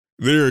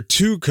There are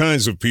two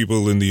kinds of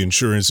people in the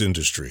insurance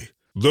industry.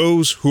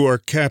 Those who are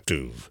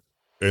captive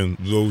and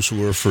those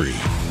who are free.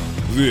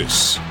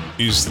 This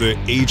is the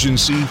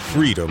Agency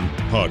Freedom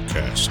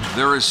Podcast.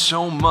 There is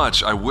so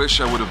much I wish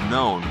I would have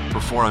known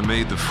before I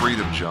made the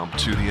freedom jump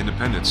to the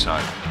independent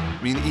side.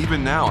 I mean,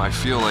 even now, I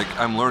feel like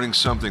I'm learning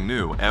something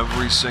new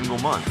every single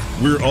month.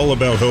 We're all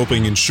about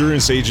helping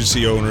insurance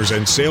agency owners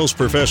and sales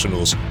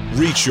professionals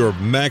reach your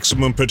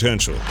maximum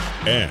potential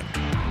and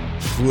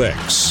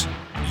flex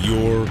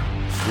your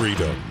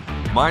freedom.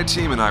 My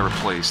team and I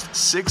replaced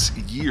 6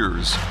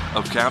 years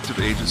of captive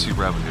agency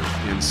revenue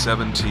in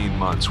 17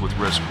 months with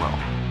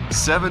RiskWell.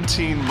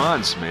 17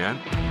 months, man.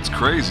 It's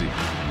crazy.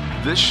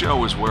 This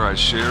show is where I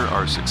share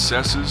our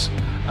successes,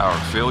 our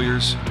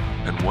failures,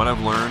 and what I've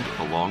learned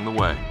along the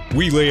way.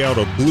 We lay out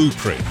a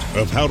blueprint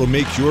of how to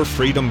make your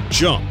freedom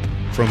jump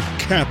from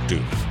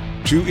captive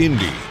to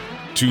indie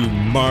to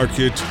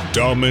market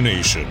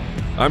domination.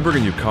 I'm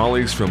bringing you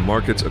colleagues from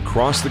markets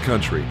across the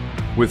country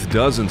with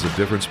dozens of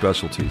different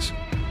specialties.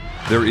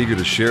 They're eager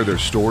to share their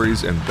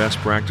stories and best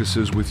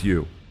practices with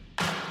you.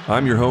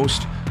 I'm your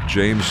host,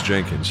 James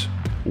Jenkins.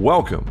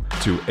 Welcome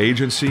to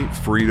Agency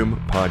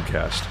Freedom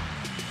Podcast.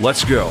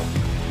 Let's go.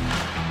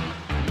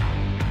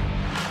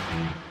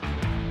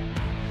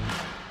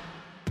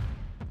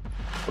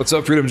 What's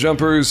up, Freedom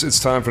Jumpers?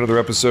 It's time for another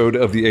episode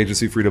of the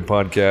Agency Freedom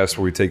Podcast,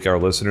 where we take our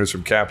listeners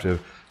from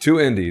captive to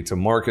indie to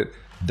market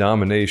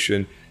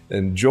domination.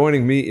 And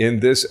joining me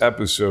in this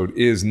episode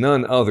is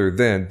none other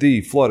than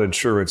the flood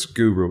insurance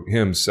guru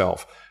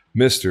himself,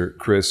 Mr.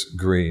 Chris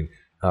Greene.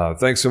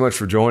 Thanks so much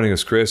for joining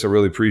us, Chris. I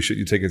really appreciate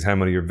you taking time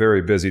out of your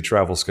very busy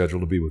travel schedule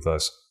to be with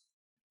us.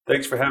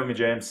 Thanks for having me,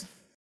 James.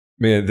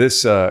 Man,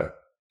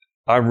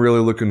 I'm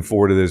really looking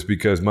forward to this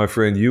because, my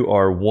friend, you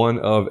are one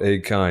of a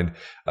kind.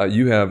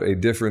 You have a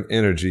different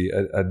energy,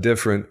 a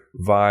different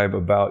vibe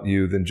about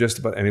you than just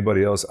about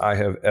anybody else I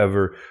have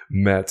ever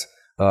met.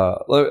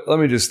 Let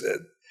me just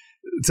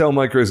tell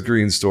my Chris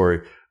Greene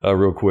story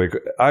real quick.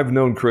 I've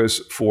known Chris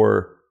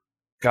for,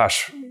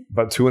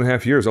 about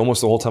 2.5 years,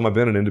 almost the whole time I've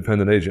been an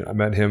independent agent. I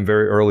met him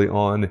very early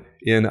on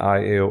in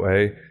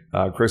IAOA.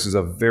 Chris is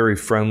a very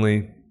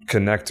friendly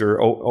connector,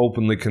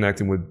 openly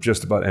connecting with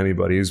just about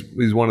anybody.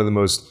 He's one of the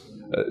most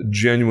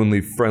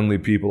genuinely friendly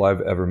people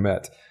I've ever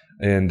met.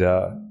 And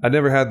I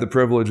never had the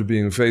privilege of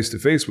being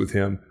face-to-face with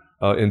him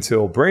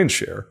until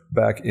BrainShare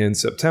back in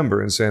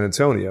September in San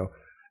Antonio.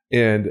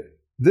 And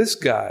this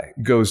guy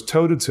goes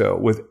toe-to-toe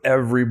with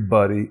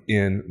everybody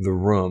in the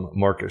room.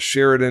 Marcus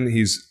Sheridan,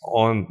 he's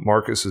on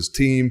Marcus's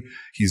team.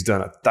 He's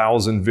done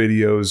 1,000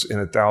 videos in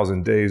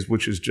 1,000 days,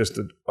 which is just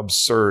an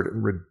absurd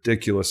and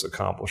ridiculous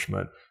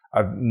accomplishment.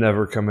 I've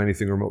never come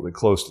anything remotely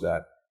close to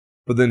that.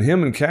 But then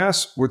him and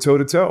Cass were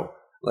toe-to-toe.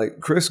 Like,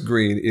 Chris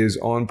Greene is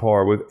on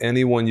par with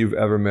anyone you've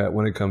ever met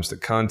when it comes to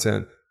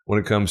content, when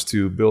it comes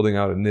to building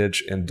out a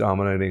niche and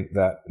dominating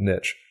that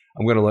niche.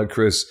 I'm going to let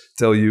Chris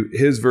tell you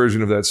his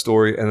version of that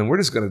story, and then we're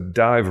just going to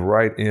dive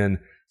right in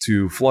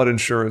to flood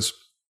insurance.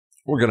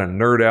 We're going to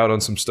nerd out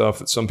on some stuff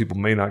that some people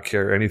may not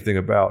care anything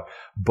about.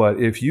 But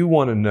if you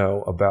want to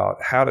know about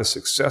how to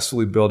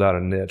successfully build out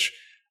a niche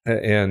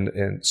and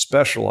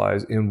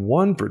specialize in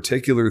one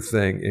particular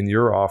thing in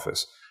your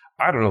office,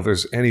 I don't know if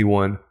there's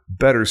anyone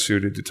better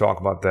suited to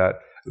talk about that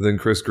than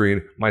Chris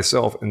Greene,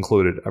 myself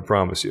included, I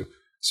promise you.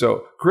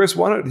 So, Chris,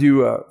 why don't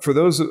you, for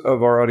those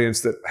of our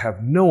audience that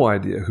have no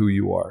idea who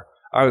you are,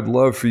 I would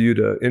love for you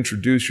to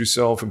introduce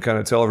yourself and kind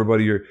of tell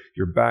everybody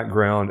your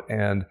background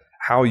and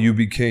how you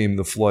became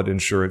the flood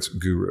insurance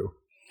guru.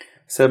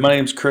 So my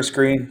name's Chris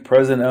Greene,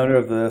 president and owner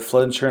of the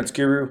Flood Insurance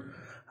Guru.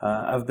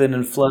 I've been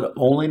in flood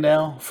only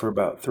now for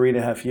about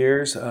 3.5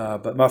 years,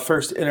 but my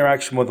first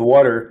interaction with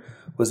water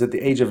was at the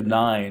age of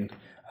 9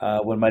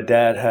 when my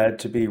dad had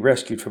to be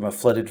rescued from a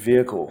flooded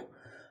vehicle.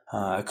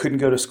 I couldn't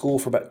go to school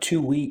for about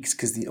 2 weeks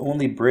because the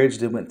only bridge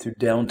that went through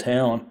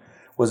downtown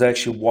was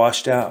actually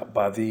washed out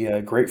by the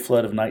Great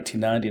Flood of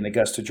 1990 in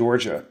Augusta,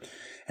 Georgia.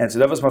 And so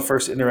that was my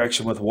first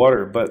interaction with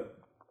water. But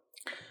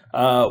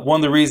one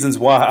of the reasons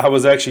why I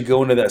was actually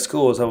going to that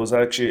school is I was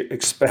actually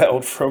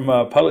expelled from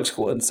public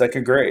school in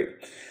 2nd grade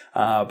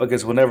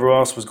because whenever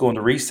else was going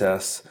to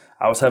recess,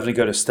 I was having to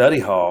go to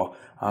study hall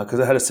because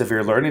I had a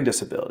severe learning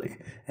disability.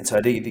 And so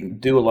I didn't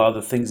do a lot of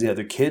the things the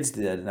other kids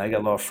did, and I got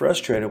a lot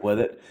frustrated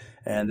with it.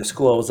 And the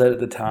school I was at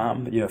the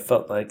time,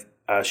 felt like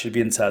I should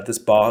be inside this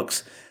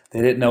box. They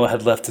didn't know I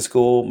had left the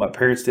school. My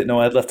parents didn't know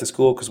I had left the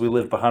school because we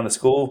lived behind the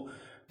school.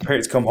 My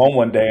parents come home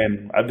one day,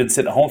 and I'd been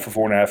sitting at home for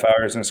 4.5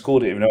 hours, and the school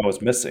didn't even know I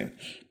was missing.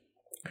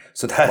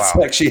 So that's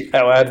actually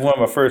how I had one of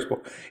my first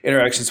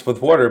interactions with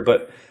water.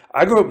 But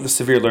I grew up with a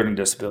severe learning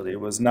disability. I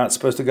was not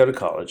supposed to go to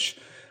college.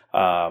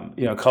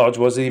 College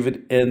wasn't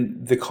even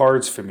in the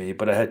cards for me,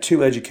 but I had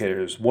 2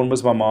 educators. One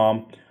was my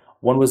mom.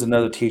 One was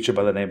another teacher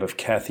by the name of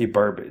Kathy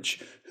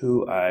Burbage,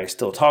 who I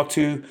still talk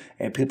to,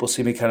 and people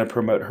see me kind of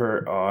promote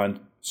her on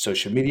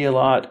social media a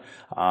lot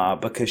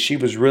because she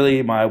was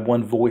really my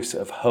one voice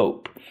of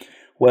hope.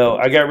 Well,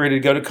 I got ready to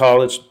go to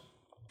college.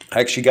 I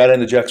actually got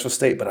into Jacksonville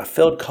State, but I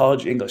failed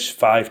college English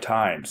 5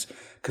 times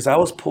because I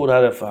was pulled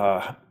out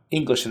of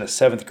English in the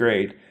 7th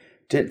grade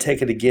Didn't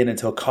take it again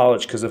until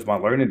college because of my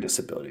learning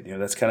disability.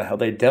 That's kind of how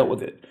they dealt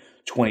with it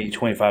 20,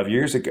 25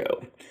 years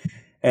ago.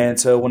 And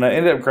so when I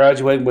ended up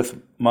graduating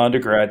with my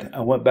undergrad,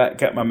 I went back,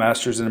 got my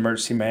master's in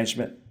emergency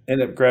management,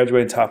 ended up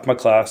graduating top of my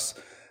class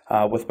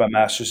with my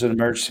master's in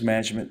emergency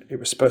management. It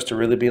was supposed to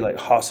really be like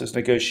hostage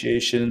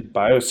negotiation,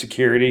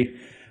 biosecurity.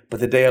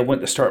 But the day I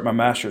went to start my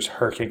master's,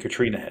 Hurricane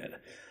Katrina hit.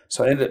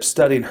 So I ended up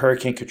studying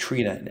Hurricane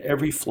Katrina and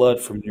every flood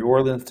from New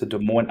Orleans to Des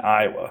Moines,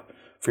 Iowa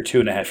for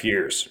 2.5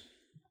 years.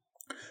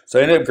 So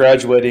I ended up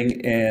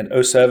graduating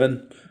in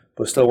 '07,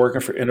 was still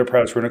working for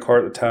Enterprise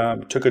Rent-A-Car at the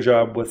time, took a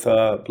job with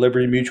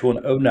Liberty Mutual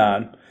in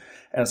 '09. And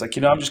I was like,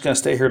 I'm just going to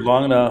stay here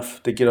long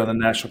enough to get on the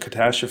national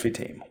catastrophe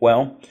team.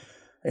 Well,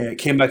 it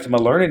came back to my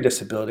learning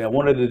disability. I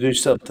wanted to do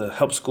something to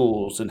help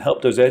schools and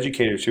help those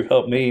educators who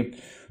helped me.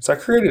 So I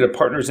created a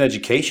partners in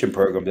education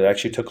program that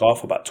actually took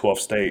off about 12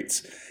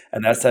 states.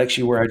 And that's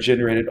actually where I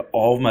generated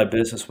all of my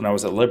business when I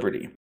was at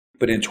Liberty.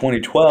 But in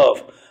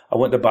 2012, I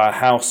went to buy a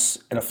house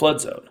in a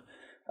flood zone.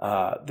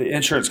 The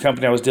insurance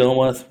company I was dealing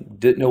with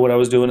didn't know what I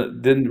was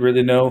doing, didn't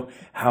really know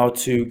how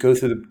to go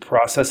through the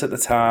process at the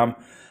time.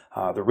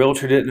 The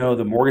realtor didn't know,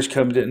 the mortgage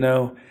company didn't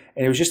know,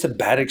 and it was just a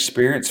bad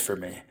experience for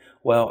me.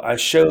 Well, I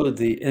showed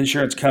the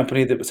insurance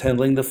company that was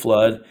handling the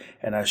flood,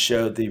 and I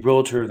showed the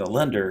realtor, the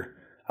lender,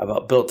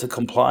 about built to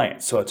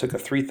compliance. So I took a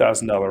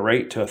 $3,000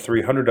 rate to a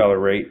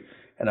 $300 rate,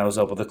 and I was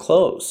able to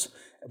close.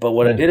 But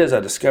what I did is I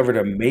discovered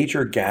a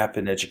major gap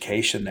in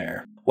education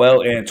there.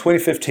 Well, in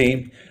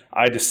 2015,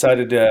 I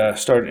decided to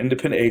start an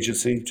independent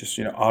agency, just,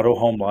 auto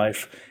home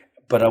life,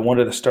 but I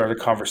wanted to start a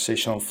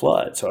conversation on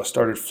flood. So I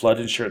started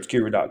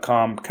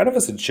floodinsuranceguru.com kind of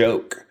as a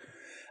joke.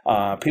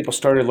 People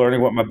started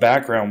learning what my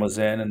background was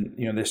in,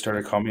 and, they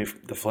started calling me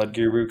the Flood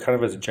Guru kind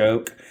of as a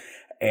joke.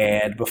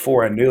 And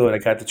before I knew it, I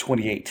got to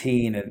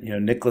 2018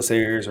 and, Nicholas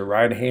Ayers or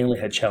Ryan Hanley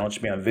had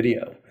challenged me on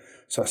video.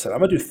 So I said, I'm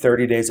going to do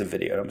 30 days of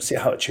video. I'm going to see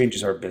how it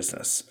changes our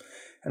business.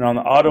 And on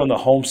the auto and the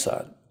home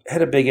side, it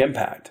had a big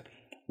impact.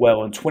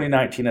 Well, in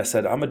 2019, I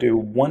said, I'm going to do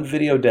one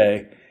video a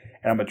day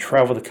and I'm going to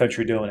travel the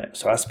country doing it.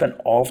 So I spent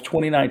all of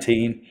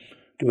 2019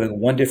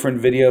 doing one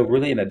different video,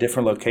 really in a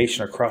different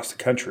location across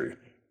the country,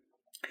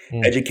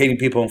 educating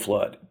people on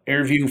flood,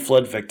 interviewing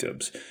flood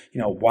victims.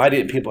 Why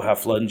didn't people have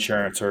flood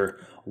insurance, or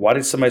why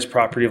did somebody's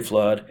property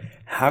flood?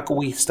 How can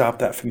we stop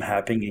that from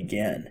happening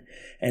again?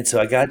 And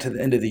so I got to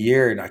the end of the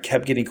year and I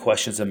kept getting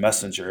questions in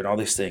Messenger and all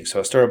these things. So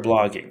I started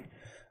blogging.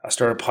 I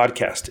started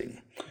podcasting.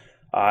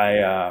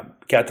 I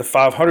got to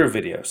 500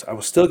 videos. I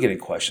was still getting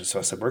questions. So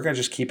I said, we're going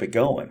to just keep it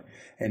going.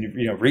 And,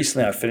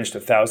 recently I finished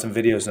 1,000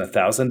 videos in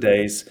 1,000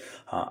 days.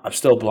 I'm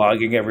still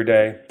blogging every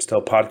day,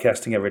 still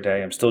podcasting every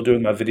day. I'm still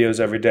doing my videos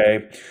every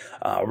day.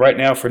 Right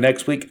now for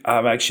next week,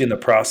 I'm actually in the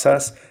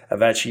process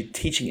of actually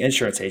teaching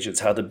insurance agents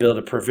how to build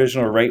a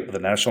provisional rate with the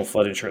National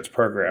Flood Insurance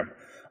Program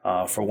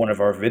for one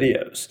of our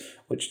videos,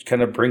 which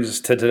kind of brings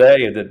us to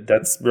today.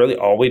 That's really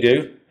all we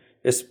do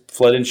is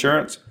flood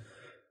insurance,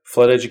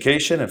 flood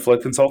education, and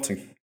flood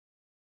consulting.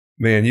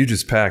 Man, you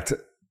just packed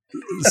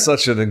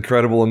such an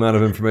incredible amount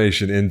of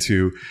information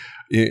into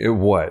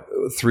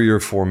 3 or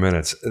 4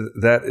 minutes.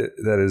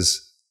 That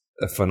is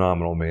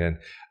phenomenal, man.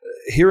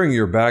 Hearing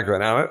your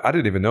background, now, I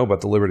didn't even know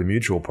about the Liberty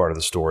Mutual part of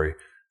the story,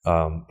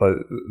 but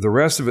the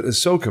rest of it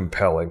is so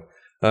compelling.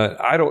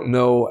 I don't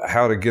know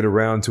how to get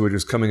around to it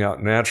just coming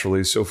out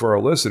naturally. So for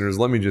our listeners,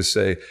 let me just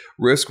say,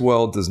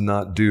 Riskwell does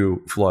not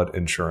do flood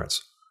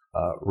insurance.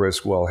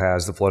 Riskwell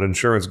has the Flood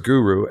Insurance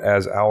Guru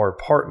as our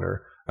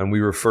partner, and we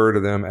refer to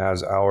them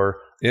as our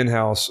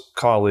in-house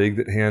colleague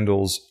that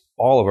handles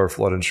all of our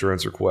flood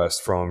insurance requests,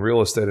 from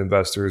real estate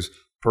investors,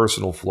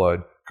 personal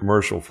flood,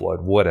 commercial flood,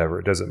 whatever.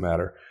 It doesn't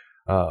matter.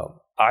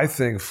 I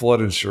think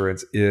flood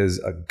insurance is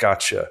a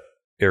gotcha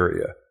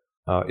area.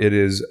 It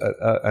is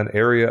an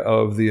area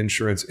of the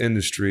insurance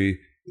industry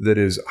that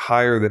is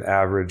higher than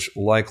average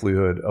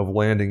likelihood of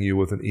landing you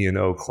with an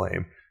E&O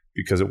claim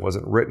because it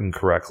wasn't written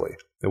correctly.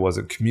 It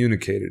wasn't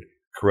communicated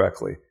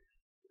correctly.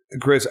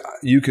 Chris,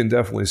 you can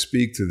definitely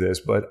speak to this,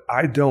 but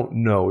I don't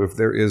know if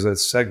there is a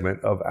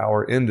segment of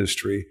our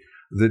industry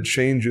that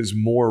changes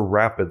more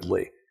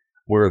rapidly,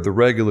 where the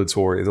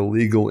regulatory, the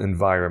legal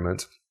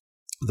environment,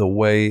 the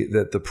way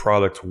that the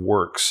product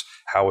works,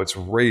 how it's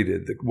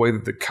rated, the way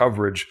that the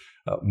coverage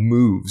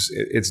moves,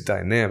 it's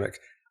dynamic.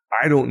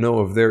 I don't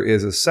know if there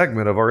is a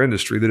segment of our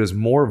industry that is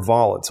more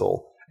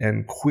volatile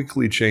and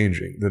quickly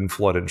changing than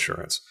flood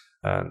insurance.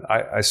 And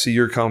I see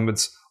your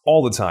comments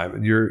all the time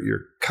and your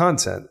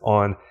content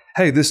on,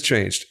 hey, this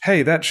changed,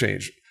 hey, that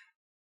changed.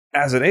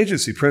 As an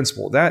agency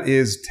principal, that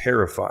is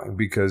terrifying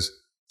because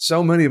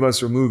so many of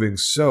us are moving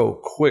so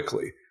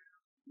quickly.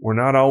 We're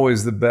not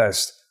always the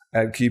best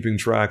at keeping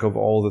track of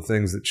all the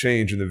things that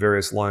change in the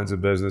various lines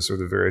of business or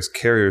the various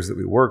carriers that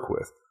we work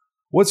with.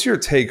 What's your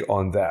take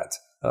on that?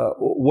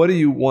 What do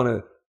you want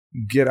to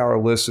get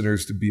our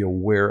listeners to be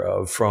aware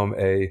of from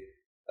a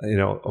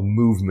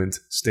movement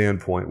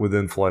standpoint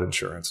within flood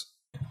insurance?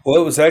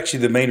 Well, it was actually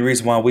the main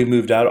reason why we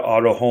moved out of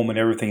auto, home, and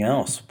everything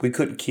else. We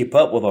couldn't keep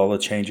up with all the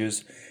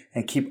changes.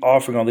 and keep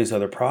offering all these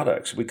other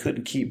products. We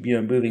couldn't keep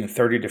moving in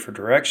 30 different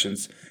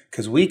directions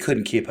because we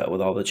couldn't keep up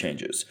with all the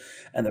changes.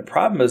 And the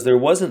problem is there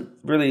wasn't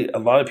really a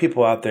lot of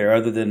people out there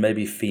other than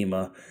maybe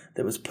FEMA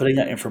that was putting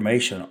out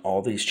information on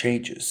all these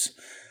changes.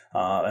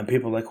 And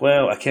people are like,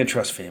 well, I can't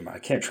trust FEMA. I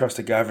can't trust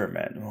the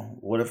government. Well,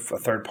 what if a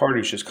third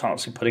party is just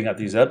constantly putting out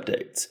these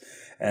updates?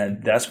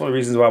 And that's one of the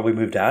reasons why we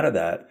moved out of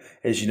that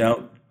is,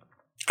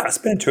 I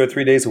spend 2 or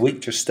 3 days a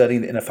week just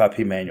studying the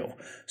NFIP manual,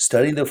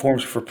 studying the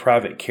forms for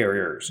private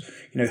carriers.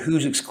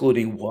 Who's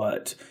excluding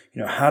what?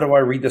 How do I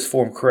read this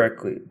form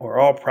correctly? Are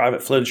all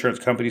private flood insurance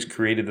companies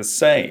created the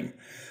same?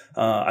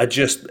 I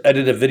just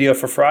edited a video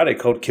for Friday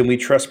called "Can We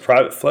Trust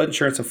Private Flood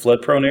Insurance in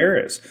Flood-Prone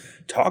Areas?"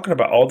 talking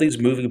about all these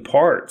moving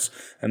parts.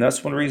 And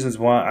that's one of the reasons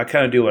why I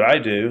kind of do what I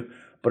do,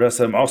 but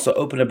I'm also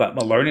open about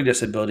my learning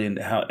disability and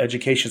how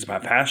education is my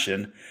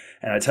passion.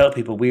 And I tell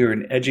people we are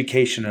an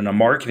education and a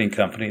marketing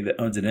company that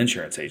owns an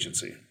insurance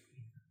agency.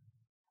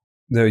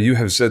 No, you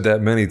have said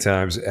that many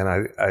times, and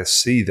I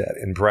see that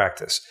in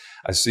practice.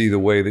 I see the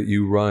way that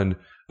you run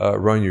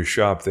your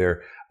shop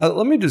there.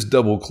 Let me just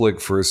double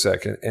click for a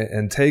second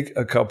and take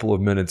a couple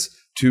of minutes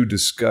to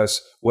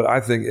discuss what I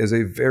think is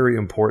a very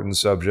important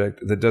subject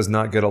that does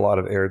not get a lot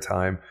of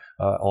airtime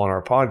on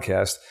our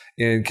podcast.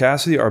 In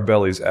Cassidy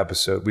Arbelli's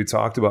episode, we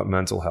talked about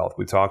mental health.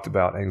 We talked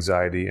about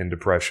anxiety and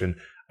depression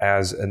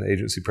as an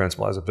agency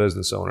principal, as a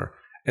business owner,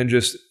 and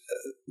just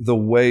the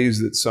ways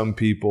that some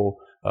people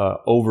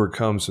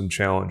overcome some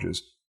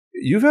challenges.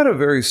 You've had a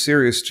very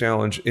serious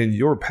challenge in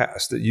your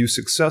past that you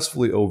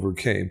successfully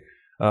overcame.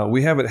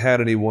 We haven't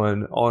had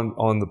anyone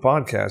on the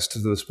podcast to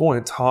this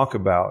point talk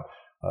about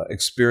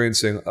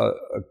experiencing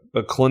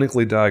a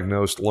clinically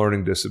diagnosed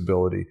learning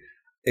disability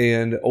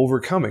and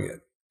overcoming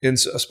it, and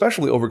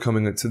especially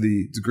overcoming it to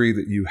the degree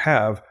that you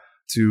have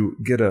to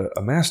get a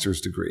master's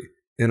degree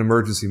in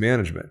emergency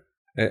management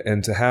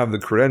and to have the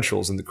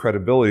credentials and the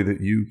credibility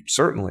that you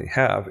certainly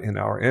have in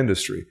our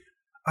industry.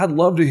 I'd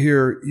love to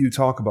hear you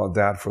talk about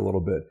that for a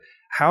little bit.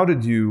 How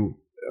did you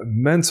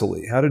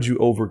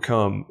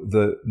overcome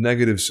the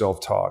negative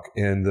self-talk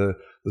and the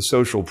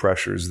social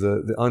pressures,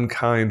 the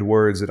unkind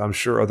words that I'm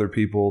sure other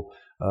people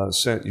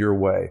sent your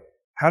way?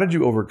 How did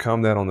you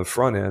overcome that on the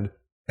front end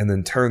and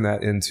then turn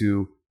that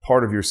into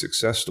part of your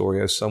success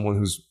story as someone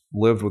who's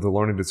lived with a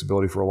learning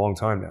disability for a long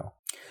time now?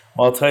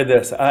 Well, I'll tell you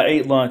this. I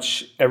ate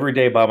lunch every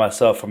day by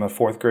myself from the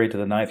 4th grade to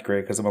the 9th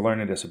grade because of my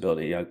learning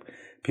disability.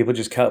 People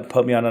just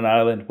put me on an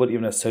island, wouldn't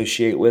even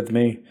associate with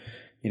me.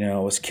 I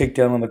was kicked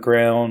down on the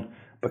ground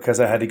because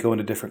I had to go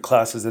into different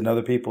classes than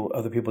other people.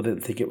 Other people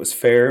didn't think it was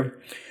fair.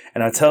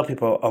 And I tell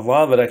people a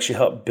lot of it actually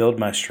helped build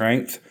my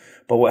strength.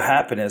 But what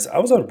happened is I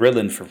was on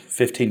Ritalin for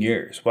 15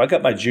 years. Well, I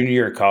got my junior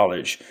year of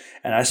college,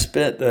 and I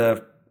spent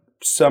the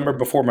summer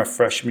before my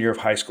freshman year of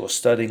high school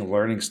studying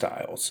learning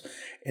styles.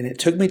 And it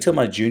took me till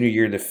my junior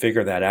year to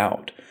figure that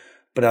out.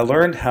 But I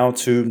learned how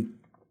to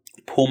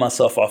pull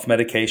myself off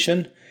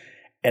medication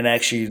and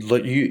actually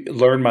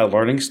learn my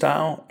learning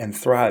style and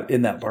thrive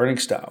in that learning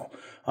style.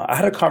 I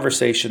had a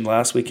conversation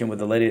last weekend with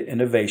a lady at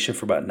Innovation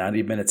for about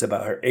 90 minutes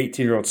about her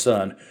 18-year-old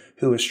son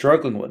who was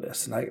struggling with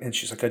this. And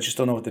she's like, I just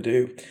don't know what to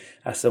do.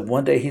 I said,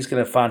 one day he's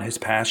going to find his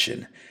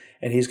passion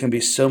and he's going to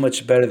be so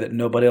much better that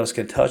nobody else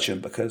can touch him.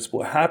 Because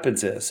what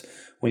happens is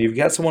when you've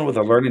got someone with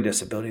a learning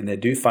disability and they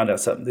do find out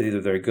something that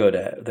either they're good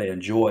at, they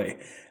enjoy,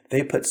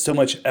 they put so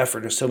much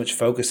effort or so much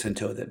focus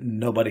into it that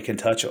nobody can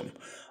touch them.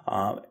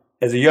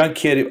 As a young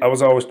kid,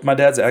 my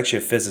dad's actually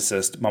a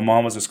physicist. My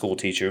mom was a school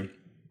teacher.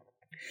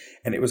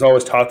 And it was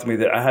always taught to me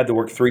that I had to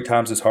work 3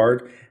 times as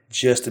hard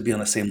just to be on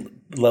the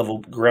same level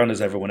ground as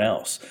everyone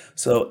else.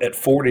 So at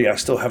 40, I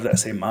still have that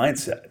same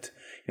mindset.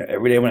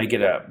 Every day when I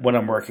get up, when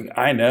I'm working,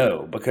 I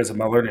know because of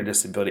my learning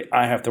disability,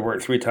 I have to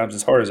work 3 times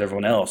as hard as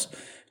everyone else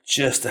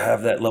just to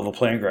have that level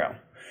playing ground.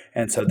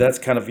 And so that's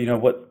kind of,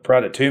 what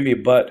brought it to me.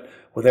 But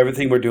with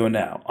everything we're doing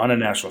now on a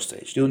national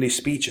stage, doing these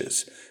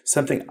speeches,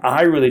 something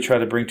I really try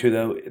to bring to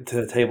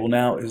the table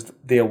now is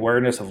the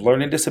awareness of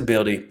learning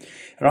disability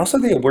and also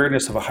the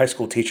awareness of a high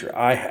school teacher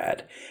I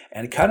had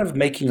and kind of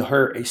making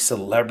her a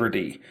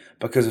celebrity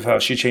because of how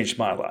she changed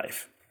my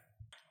life.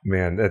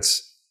 Man,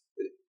 that's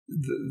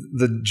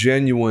the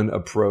genuine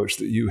approach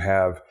that you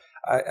have.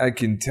 I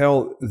can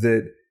tell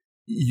that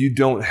you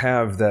don't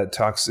have that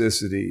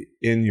toxicity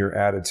in your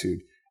attitude.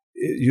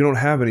 You don't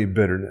have any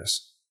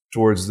bitterness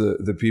towards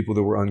the people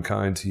that were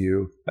unkind to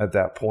you at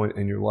that point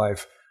in your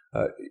life.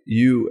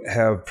 You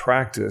have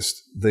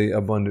practiced the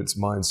abundance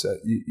mindset.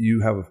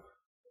 You have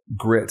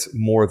grit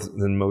more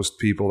than most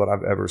people that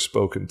I've ever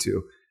spoken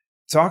to.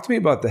 Talk to me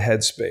about the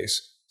headspace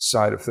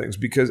side of things,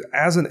 because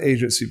as an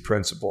agency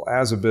principal,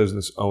 as a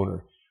business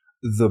owner,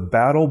 the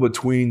battle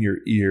between your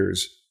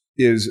ears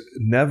is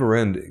never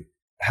ending.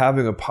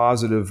 Having a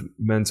positive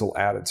mental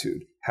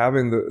attitude,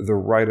 having the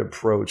right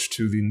approach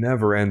to the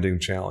never-ending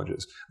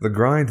challenges. The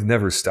grind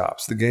never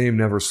stops. The game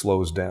never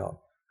slows down.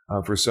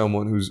 For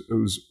someone who's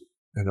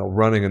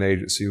running an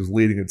agency, who's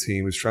leading a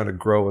team, who's trying to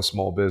grow a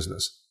small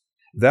business,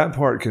 that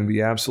part can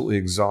be absolutely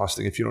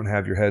exhausting if you don't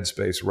have your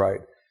headspace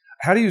right.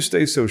 How do you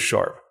stay so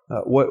sharp?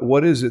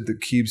 What is it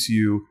that keeps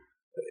you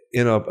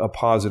in a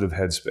positive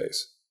headspace?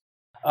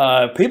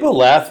 People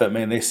laugh at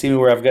me and they see me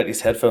where I've got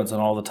these headphones on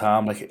all the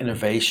time, like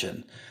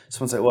innovation.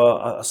 Someone's like, well,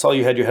 I saw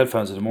you had your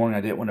headphones in the morning.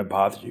 I didn't want to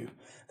bother you.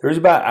 There's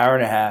about an hour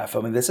and a half.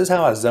 I mean, this is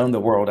how I zone the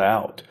world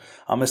out.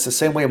 It's the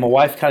same way my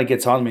wife kind of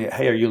gets on me.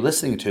 Hey, are you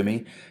listening to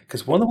me?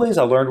 Because one of the ways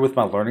I learned with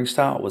my learning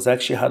style was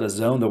actually how to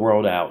zone the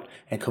world out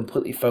and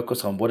completely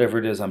focus on whatever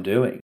it is I'm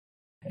doing.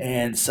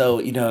 And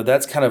so,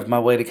 that's kind of my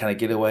way to kind of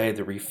get away,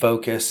 to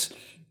refocus.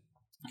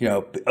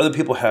 Other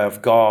people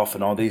have golf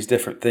and all these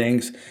different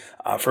things.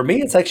 For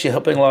me, it's actually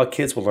helping a lot of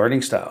kids with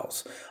learning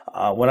styles.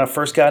 When I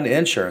first got into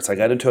insurance, I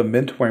got into a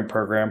mentoring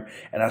program,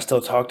 and I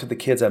still talk to the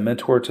kids I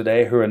mentor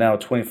today who are now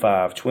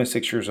 25,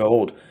 26 years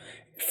old.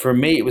 For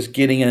me, it was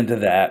getting into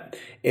that.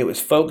 It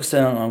was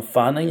focusing on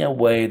finding a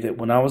way that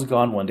when I was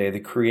gone one day to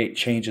create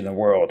change in the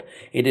world.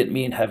 It didn't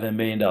mean having $1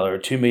 million or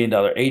 $2 million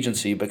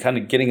agency, but kind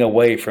of getting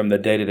away from the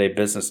day-to-day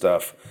business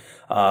stuff.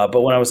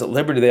 But when I was at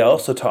Liberty, they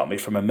also taught me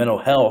from a mental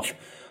health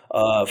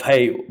of,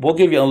 hey, we'll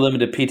give you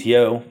unlimited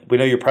PTO. We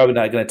know you're probably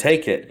not going to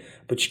take it,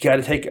 but you got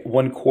to take it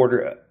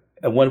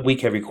 1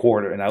 week every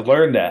quarter. And I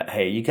learned that,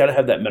 hey, you got to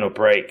have that mental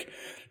break.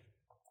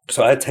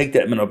 So I take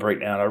that mental break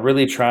now. And I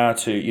really try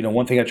to,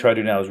 one thing I try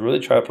to do now is really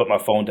try to put my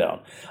phone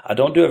down. I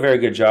don't do a very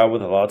good job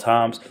with it a lot of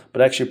times,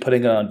 but actually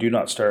putting it on do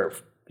not disturb,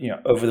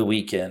 over the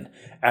weekend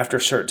after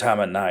a certain time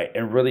at night,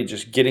 and really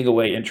just getting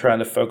away and trying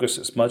to focus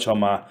as much on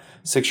my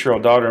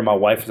 6-year-old daughter and my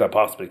wife as I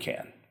possibly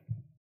can.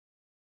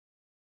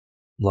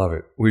 Love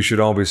it. We should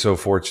all be so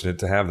fortunate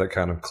to have that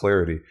kind of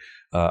clarity.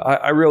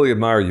 I really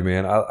admire you,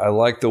 man. I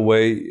like the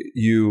way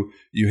you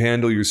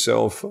handle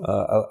yourself.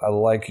 I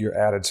like your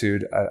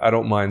attitude. I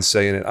don't mind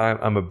saying it.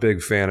 I'm a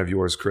big fan of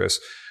yours, Chris.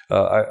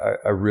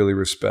 I really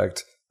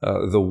respect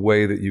the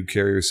way that you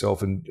carry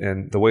yourself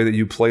and the way that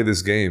you play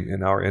this game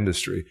in our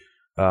industry.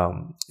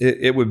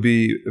 It would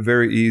be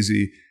very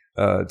easy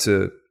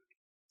to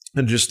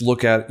just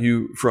look at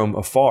you from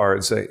afar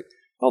and say,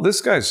 "Oh,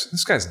 this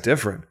guy's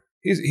different.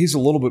 He's a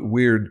little bit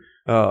weird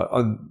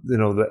on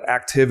the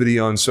activity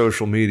on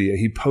social media.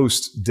 He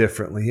posts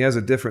differently. He has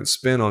a different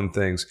spin on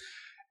things."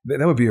 That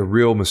would be a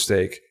real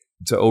mistake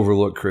to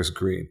overlook Chris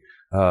Greene.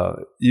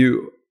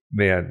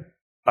 Man,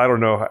 I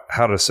don't know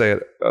how to say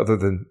it other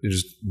than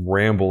just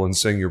ramble and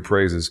sing your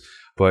praises,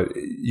 but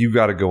you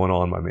got it going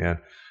on, my man.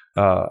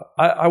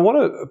 I want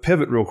to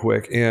pivot real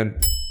quick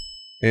and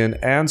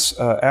ask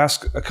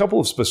a couple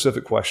of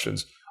specific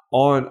questions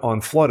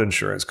on flood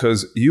insurance,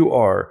 because you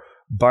are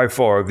by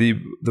far the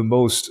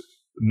most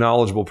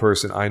knowledgeable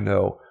person I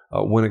know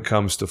when it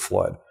comes to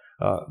flood.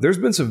 There's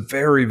been some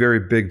very, very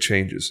big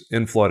changes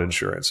in flood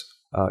insurance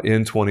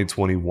in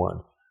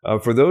 2021.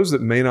 For those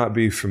that may not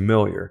be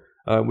familiar,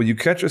 will you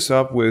catch us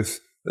up with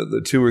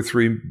the 2 or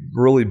 3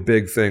 really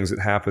big things that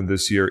happened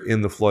this year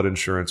in the flood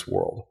insurance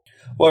world?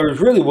 Well,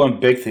 there's really one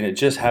big thing that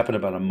just happened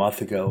about a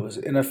month ago. It was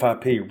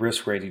NFIP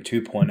Risk Rating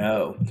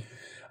 2.0.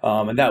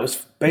 And that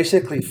was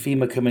basically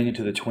FEMA coming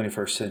into the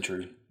 21st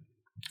century.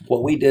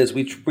 What we did is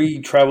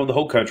we traveled the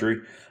whole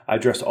country. I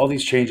addressed all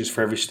these changes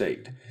for every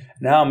state.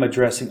 Now I'm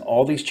addressing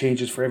all these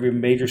changes for every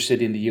major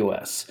city in the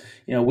U.S.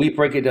 We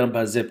break it down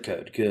by zip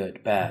code,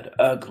 good, bad,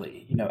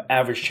 ugly,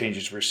 average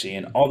changes we're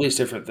seeing, all these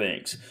different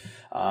things.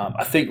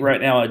 I think right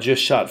now I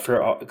just shot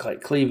for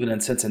like Cleveland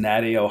and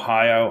Cincinnati,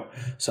 Ohio.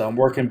 So I'm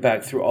working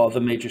back through all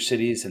the major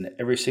cities in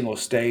every single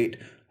state,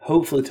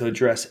 hopefully to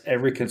address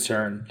every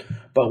concern.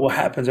 But what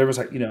happens, everyone's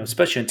like,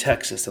 especially in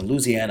Texas and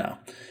Louisiana,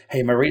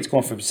 hey, my rate's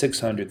going from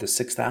 600 to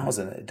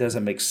 6,000. It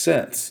doesn't make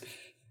sense.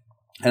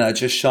 And I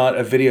just shot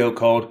a video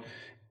called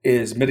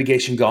 "Is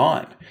Mitigation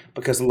Gone?"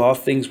 Because a lot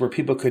of things where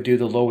people could do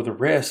to lower the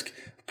risk,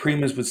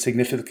 premiums would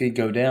significantly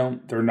go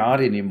down. They're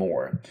not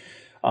anymore.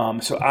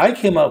 So I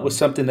came up with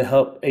something to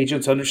help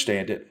agents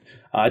understand it.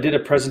 I did a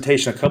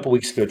presentation a couple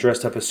weeks ago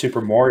dressed up as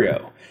Super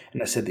Mario.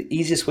 And I said the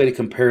easiest way to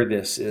compare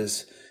this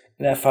is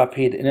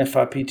NFIP to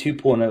NFIP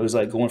 2.0 is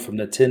like going from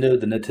Nintendo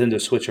to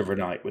Nintendo Switch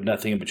overnight with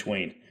nothing in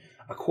between.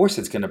 Of course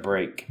it's going to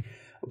break.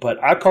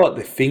 But I call it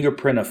the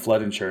fingerprint of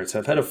flood insurance.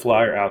 I've had a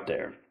flyer out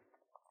there.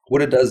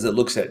 What it does is it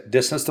looks at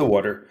distance to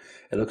water.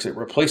 It looks at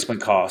replacement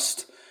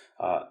cost,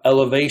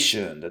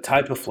 elevation, the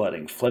type of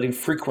flooding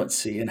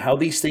frequency, and how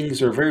these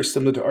things are very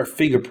similar to our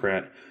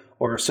fingerprint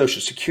or our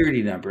social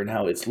security number, and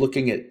how it's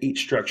looking at each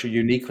structure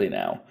uniquely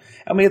now.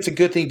 I mean, it's a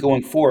good thing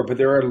going forward, but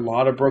there are a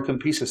lot of broken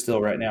pieces still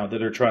right now that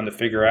they're trying to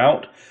figure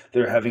out.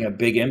 They're having a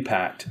big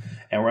impact.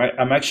 And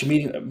I'm actually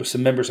meeting with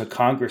some members of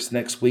Congress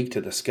next week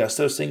to discuss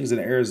those things in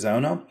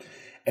Arizona.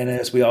 And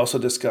as we also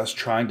discuss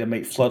trying to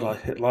make flood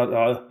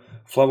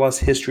loss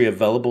history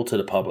available to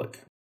the public.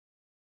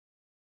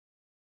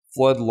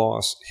 Flood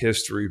loss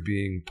history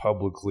being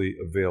publicly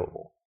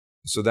available.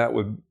 So that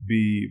would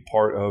be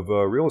part of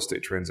a real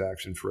estate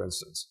transaction, for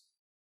instance.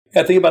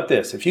 Yeah, think about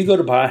this. If you go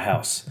to buy a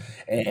house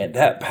and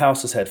that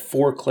house has had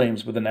 4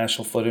 claims with the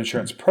National Flood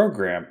Insurance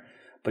Program,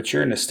 but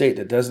you're in a state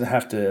that doesn't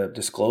have to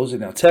disclose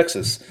it. Now,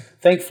 Texas,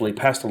 thankfully,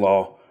 passed a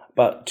law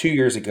about 2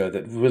 years ago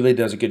that really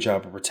does a good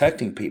job of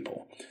protecting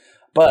people.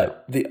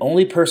 But the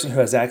only person who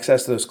has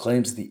access to those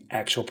claims is the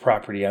actual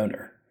property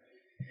owner.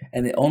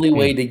 And the only Hmm.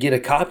 way to get a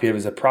copy of it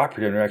is a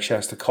property owner actually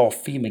has to call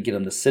FEMA and get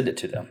them to send it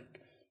to them.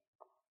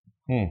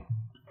 Well,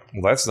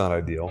 that's not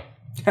ideal.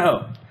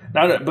 No,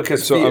 not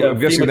because So I'm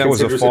guessing FEMA that was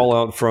a considers it.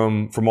 fallout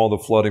from all the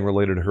flooding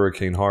related to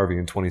Hurricane Harvey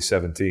in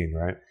 2017,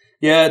 right?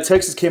 Yeah,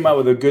 Texas came out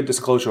with a good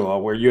disclosure law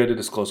where you had to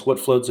disclose what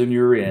flood zone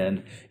you were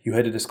in. You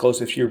had to disclose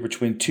if you were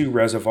between two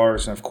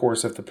reservoirs, and of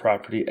course, if the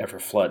property ever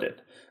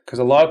flooded. Because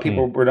a lot of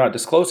people were not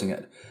disclosing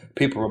it.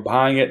 People were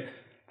buying it,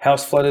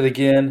 house flooded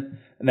again.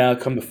 Now,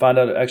 come to find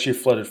out, it actually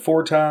flooded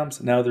 4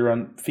 times. Now they're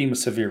on FEMA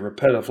severe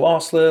repetitive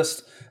loss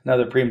list. Now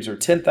their premiums are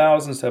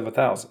 10,000 instead of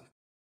 1,000.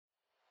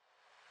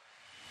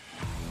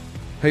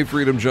 Hey,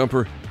 Freedom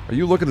Jumper, are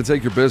you looking to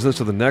take your business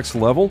to the next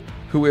level?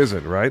 Who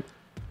isn't, right?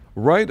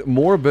 Write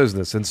more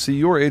business and see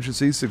your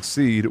agency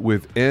succeed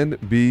with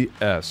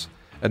NBS.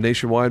 At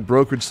Nationwide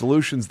Brokerage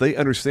Solutions, they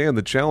understand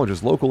the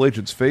challenges local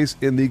agents face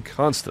in the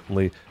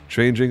constantly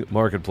changing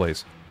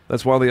marketplace.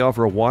 That's why they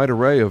offer a wide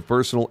array of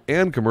personal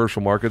and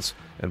commercial markets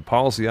and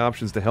policy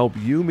options to help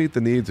you meet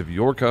the needs of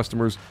your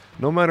customers,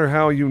 no matter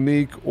how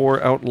unique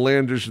or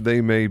outlandish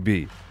they may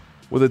be.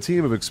 With a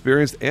team of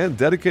experienced and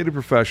dedicated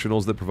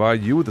professionals that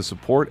provide you with the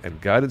support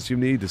and guidance you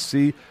need to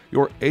see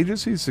your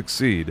agency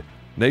succeed,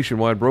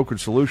 Nationwide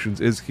Brokerage Solutions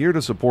is here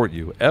to support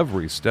you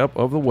every step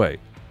of the way.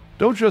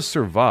 Don't just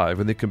survive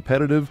in the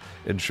competitive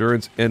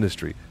insurance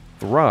industry.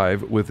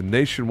 Thrive with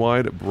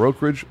Nationwide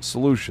Brokerage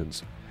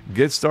Solutions.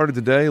 Get started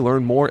today.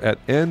 Learn more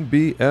at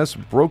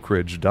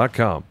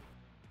nbsbrokerage.com.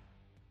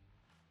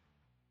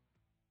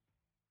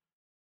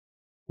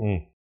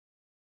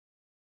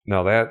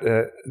 Now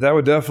that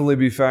would definitely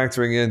be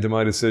factoring into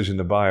my decision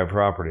to buy a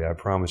property. I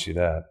promise you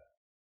that.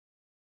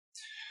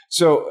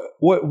 So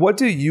what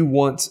do you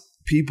want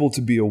people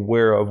to be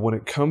aware of when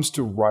it comes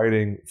to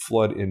writing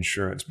flood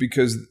insurance?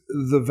 Because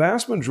the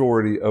vast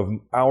majority of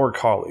our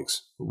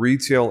colleagues,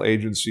 retail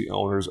agency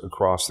owners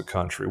across the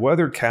country,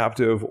 whether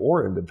captive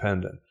or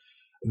independent,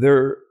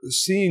 they're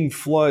seeing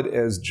flood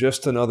as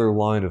just another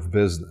line of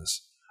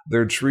business.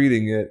 They're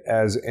treating it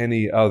as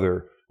any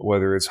other,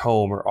 whether it's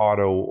home or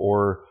auto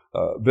or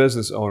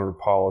business owner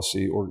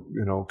policy or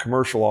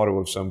commercial auto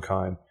of some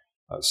kind,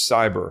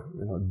 cyber,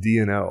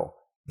 D&O.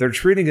 They're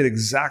treating it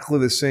exactly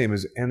the same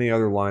as any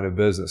other line of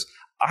business.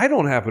 I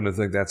don't happen to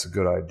think that's a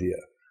good idea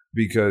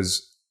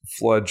because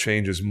flood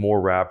changes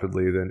more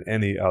rapidly than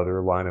any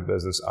other line of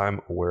business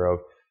I'm aware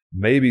of.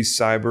 Maybe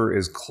cyber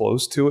is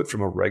close to it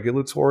from a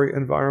regulatory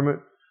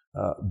environment,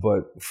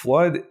 but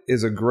flood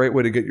is a great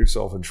way to get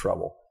yourself in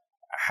trouble.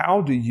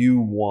 How do you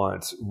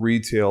want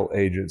retail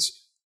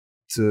agents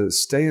to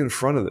stay in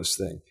front of this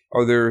thing?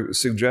 Are there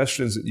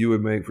suggestions that you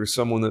would make for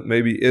someone that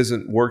maybe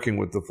isn't working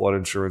with the flood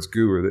insurance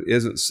guru, that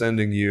isn't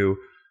sending you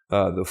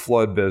the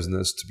flood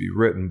business to be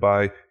written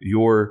by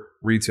your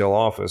retail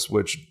office,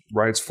 which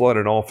writes flood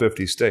in all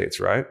 50 states,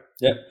 right?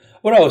 Yeah.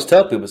 What I always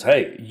tell people is,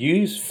 hey,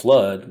 use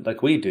flood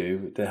like we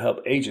do to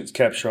help agents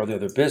capture all the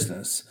other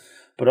business,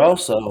 but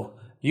also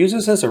use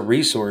this as a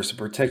resource to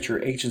protect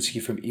your agency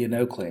from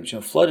E&O claims.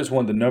 Flood is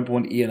one of the number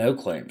one E&O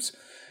claims,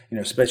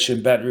 especially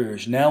in Baton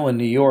Rouge. Now in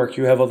New York,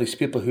 you have all these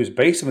people whose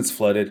basements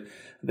flooded.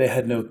 They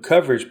had no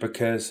coverage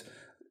because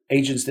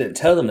agents didn't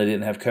tell them they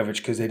didn't have coverage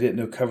because they didn't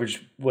know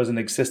coverage wasn't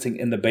existing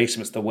in the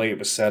basements the way it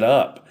was set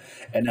up.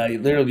 And now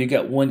you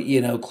got one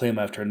E&O claim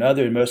after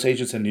another. And most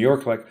agents in New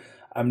York are like,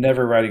 I'm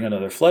never writing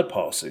another flood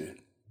policy.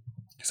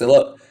 So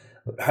look,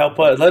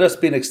 let us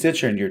be an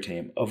extension in your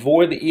team.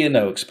 Avoid the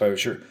E&O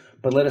exposure,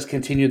 but let us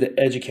continue to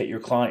educate your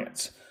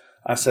clients.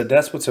 I said,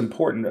 that's what's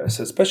important. I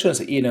said, especially as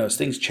the E&Os,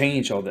 things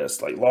change all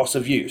this, like loss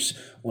of use.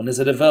 When is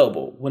it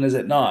available? When is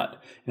it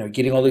not?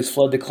 Getting all these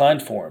flood decline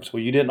forms.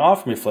 Well, you didn't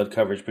offer me flood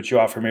coverage, but you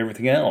offer me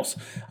everything else.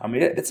 I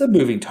mean, it's a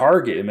moving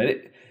target. I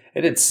mean,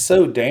 it's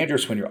so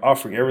dangerous when you're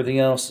offering everything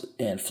else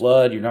and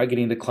flood. You're not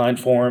getting decline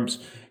forms.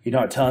 You're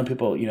not telling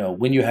people,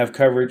 when you have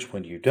coverage,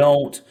 when you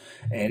don't.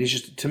 And it's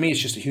just, to me, it's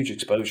just a huge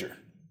exposure.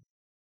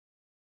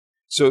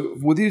 So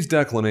with these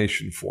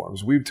declination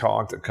forms, we've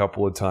talked a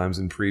couple of times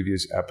in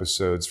previous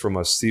episodes from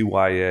a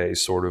CYA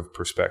sort of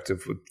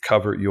perspective, would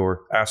cover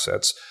your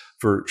assets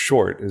for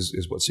short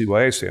is what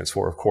CYA stands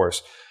for, of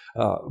course.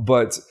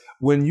 But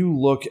when you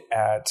look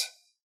at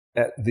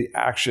the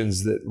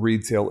actions that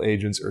retail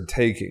agents are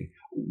taking,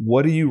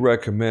 what do you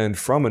recommend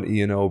from an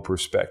E&O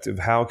perspective?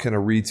 How can a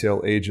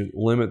retail agent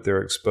limit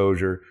their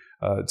exposure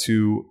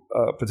to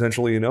a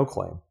potential E&O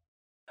claim?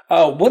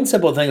 One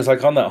simple thing is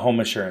like on that home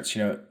insurance,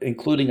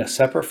 including a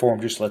separate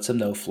form just lets them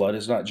know flood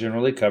is not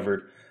generally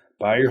covered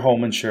by your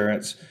home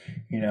insurance.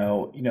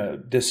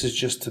 This is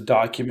just to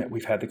document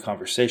we've had the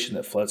conversation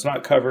that flood's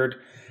not covered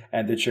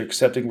and that you're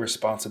accepting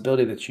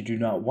responsibility that you do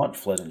not want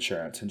flood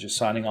insurance and just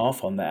signing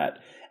off on that.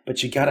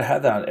 But you got to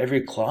have that on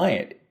every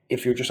client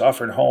if you're just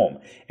offering home,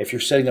 if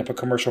you're setting up a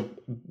commercial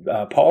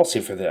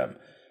policy for them,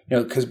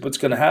 because what's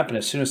going to happen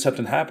as soon as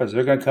something happens,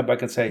 they're going to come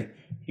back and say,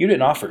 you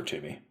didn't offer it to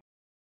me.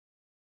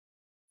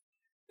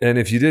 And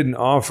if you didn't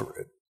offer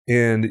it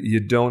and you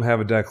don't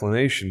have a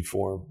declination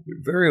form, you're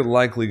very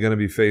likely going to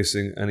be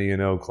facing an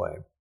E&O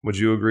claim. Would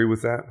you agree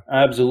with that?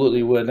 I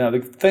absolutely would. Now, I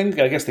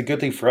guess the good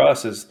thing for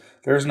us is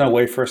there's no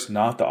way for us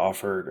not to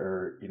offer it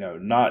or,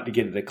 not to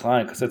get a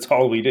decline because that's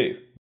all we do.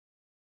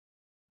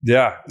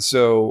 Yeah.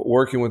 So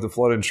working with the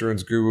flood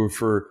insurance guru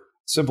for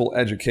simple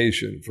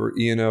education, for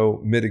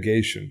E&O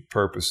mitigation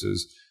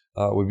purposes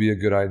would be a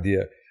good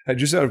idea.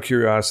 Just out of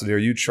curiosity, are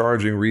you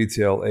charging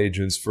retail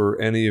agents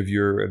for any of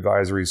your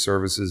advisory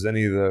services,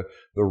 any of the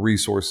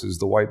resources,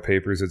 the white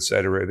papers, et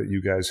cetera, that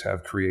you guys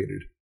have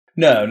created?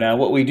 No. Now,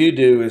 what we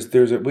do is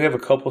we have a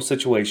couple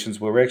situations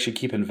where we actually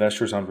keep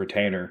investors on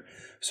retainer.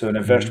 So an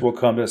investor will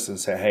come to us and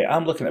say, hey,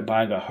 I'm looking at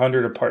buying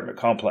 100 apartment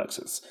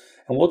complexes.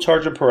 And we'll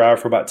charge them per hour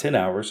for about 10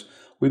 hours.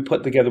 We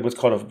put together what's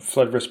called a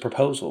flood risk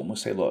proposal. And we'll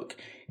say, look,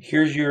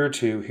 here's year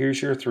 2,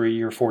 here's year 3,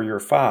 year 4, year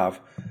 5.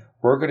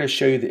 We're going to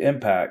show you the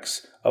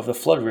impacts of the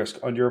flood risk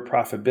on your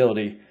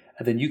profitability.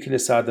 And then you can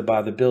decide to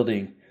buy the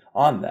building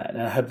on that.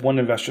 And I had one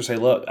investor say,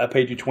 look, I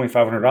paid you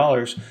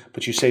 $2,500,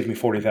 but you saved me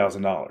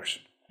 $40,000.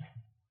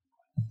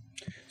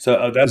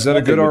 So is that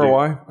a good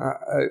ROI?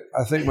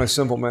 I think my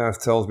simple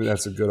math tells me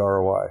that's a good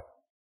ROI.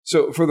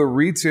 So for the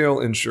retail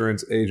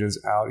insurance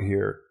agents out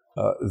here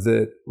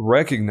that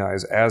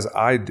recognize, as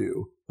I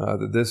do,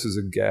 that this is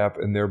a gap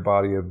in their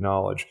body of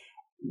knowledge,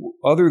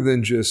 other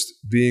than just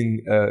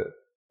being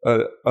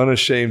an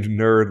unashamed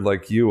nerd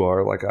like you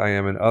are, like I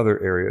am in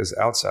other areas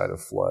outside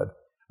of flood,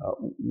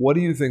 what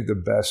do you think the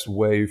best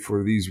way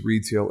for these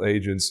retail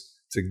agents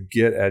to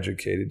get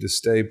educated, to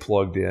stay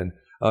plugged in?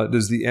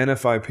 Does the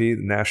NFIP, the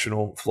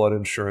National Flood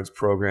Insurance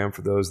Program,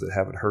 for those that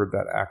haven't heard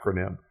that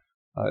acronym,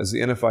 is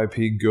the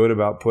NFIP good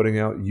about putting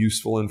out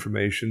useful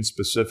information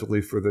specifically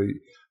for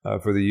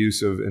the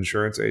use of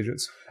insurance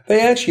agents?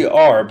 They actually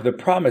are, but the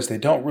problem is they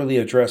don't really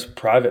address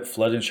private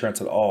flood insurance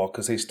at all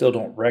because they still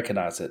don't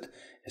recognize it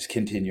as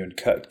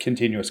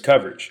continuous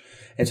coverage.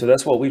 And so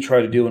that's what we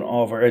try to do in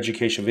all of our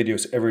education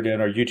videos every day on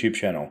our YouTube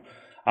channel.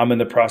 I'm in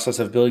the process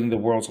of building the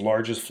world's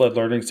largest flood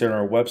learning center on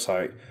our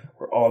website,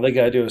 where all they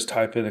got to do is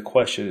type in a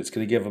question. It's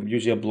going to give them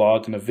usually a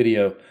blog and a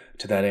video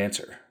to that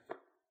answer.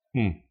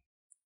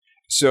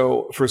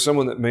 So for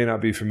someone that may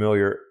not be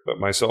familiar, but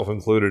myself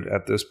included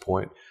at this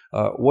point,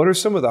 what are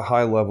some of the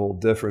high-level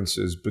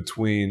differences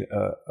between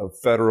a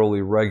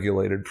federally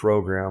regulated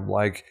program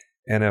like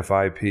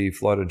NFIP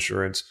flood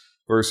insurance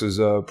versus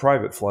a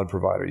private flood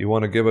provider? You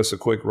want to give us a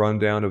quick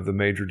rundown of the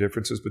major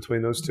differences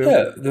between those two?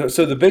 Yeah.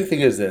 So the big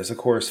thing is this, of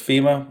course,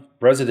 FEMA,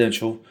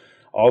 residential,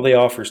 all they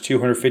offer is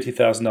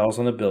 $250,000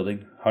 on the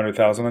building,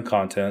 $100,000 on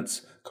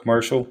contents.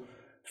 Commercial,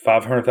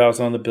 $500,000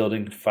 on the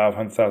building,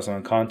 $500,000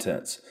 on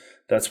contents.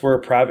 That's where a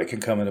private can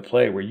come into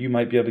play, where you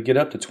might be able to get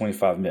up to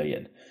 $25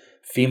 million.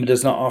 FEMA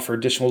does not offer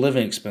additional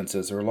living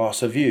expenses or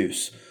loss of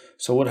use.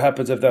 So what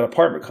happens if that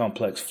apartment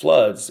complex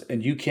floods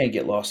and you can't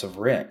get loss of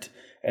rent,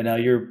 and now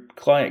your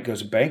client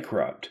goes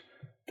bankrupt?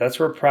 That's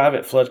where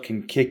private flood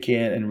can kick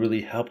in and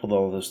really help with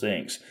all of those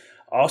things.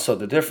 Also,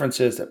 the difference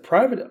is that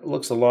private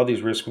looks at a lot of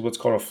these risks with what's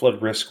called a flood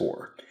risk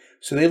score.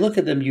 So they look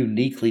at them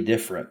uniquely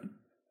different.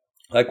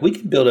 Like we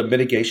can build a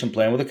mitigation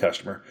plan with a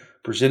customer,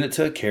 present it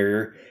to a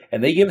carrier,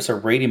 and they give us a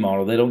rating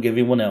model they don't give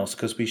anyone else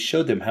because we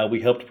showed them how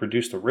we helped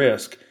reduce the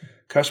risk.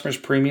 Customers'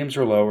 premiums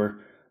are lower,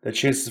 the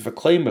chances of a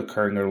claim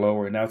occurring are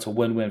lower, and now it's a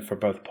win-win for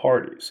both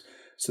parties.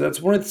 So that's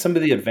some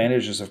of the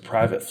advantages of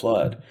private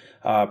flood.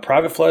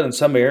 Private flood in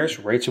some areas,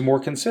 rates are more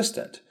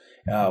consistent.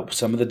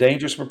 Some of the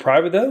dangers for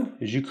private, though,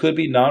 is you could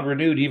be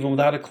non-renewed even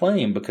without a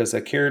claim because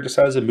a carrier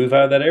decides to move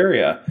out of that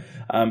area.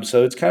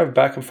 So it's kind of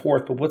back and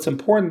forth. But what's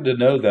important to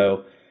know,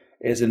 though,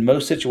 is in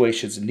most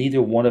situations,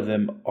 neither one of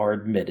them are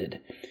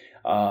admitted.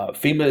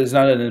 FEMA is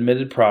not an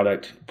admitted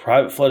product.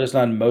 Private flood is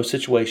not in most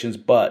situations,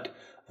 but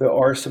there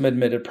are some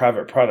admitted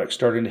private products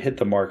starting to hit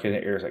the market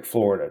in areas like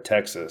Florida,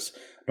 Texas,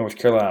 North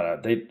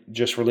Carolina. They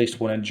just released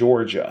one in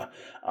Georgia,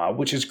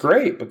 which is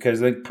great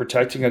because they're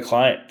protecting a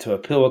client to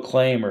appeal a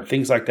claim or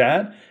things like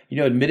that.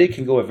 Admitted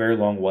can go a very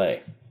long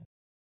way.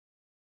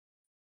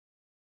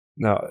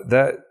 Now,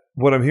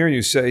 what I'm hearing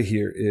you say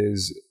here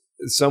is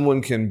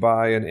someone can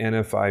buy an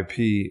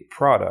NFIP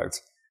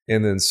product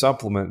and then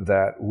supplement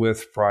that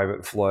with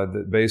private flood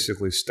that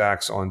basically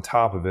stacks on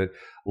top of it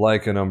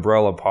like an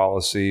umbrella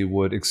policy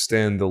would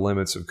extend the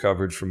limits of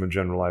coverage from a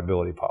general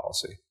liability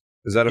policy.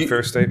 Is that a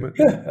fair statement?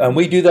 Yeah,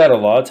 we do that a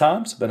lot of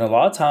times, but a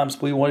lot of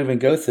times we won't even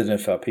go through the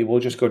NFIP. We'll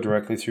just go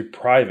directly through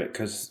private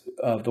because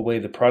of the way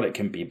the product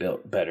can be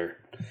built better.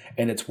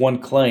 And it's one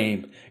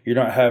claim. You're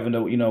not having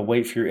to,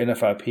 wait for your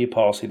NFIP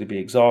policy to be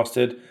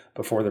exhausted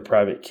before the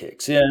private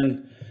kicks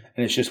in.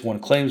 And it's just one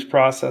claims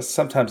process.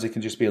 Sometimes it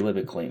can just be a little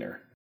bit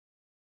cleaner.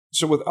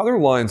 So with other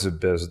lines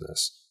of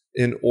business,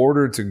 in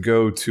order to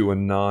go to a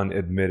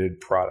non-admitted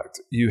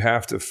product, you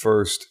have to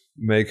first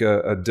make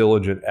a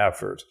diligent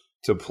effort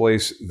to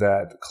place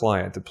that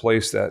client, to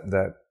place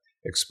that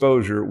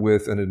exposure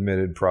with an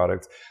admitted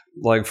product,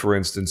 like, for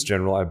instance,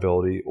 general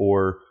liability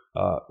or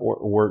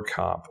work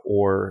comp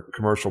or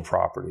commercial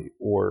property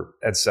or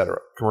et cetera,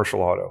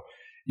 commercial auto.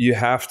 You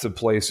have to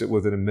place it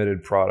with an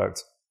admitted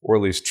product, or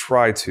at least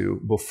try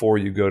to, before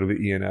you go to the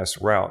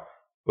E&S route.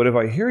 But if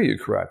I hear you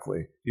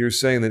correctly, you're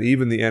saying that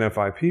even the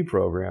NFIP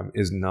program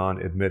is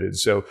non-admitted.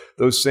 So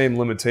those same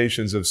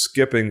limitations of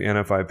skipping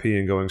NFIP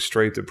and going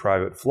straight to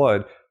private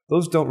flood,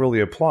 those don't really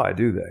apply,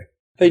 do they?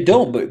 They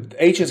don't, but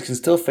agents can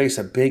still face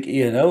a big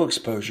E&O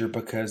exposure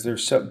because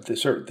there's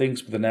certain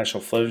things with the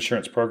National Flood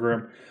Insurance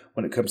Program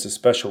when it comes to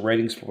special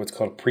ratings for what's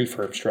called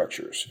prefirm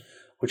structures,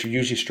 which are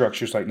usually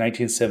structures like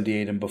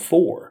 1978 and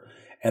before.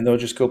 And they'll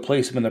just go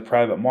place them in the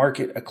private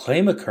market. A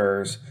claim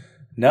occurs.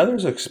 Now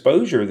there's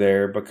exposure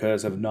there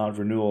because of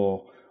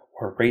non-renewal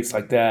or rates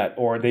like that,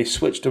 or they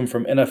switched them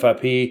from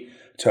NFIP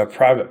to a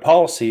private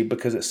policy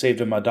because it saved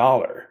them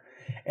 $1.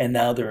 And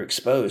now they're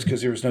exposed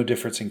because there was no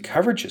difference in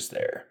coverages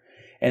there.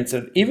 And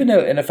so even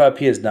though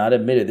NFIP is not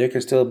admitted, there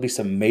could still be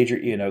some major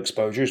E&O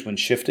exposures when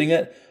shifting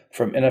it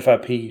from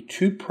NFIP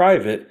to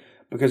private,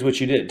 because what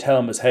you didn't tell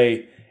them is,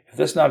 hey, if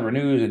this not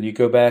renews and you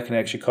go back and it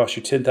actually costs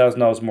you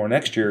 $10,000 more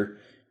next year,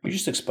 you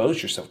just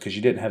exposed yourself because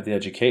you didn't have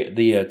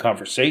the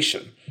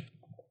conversation.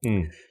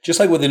 Just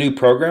like with the new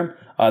program,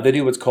 they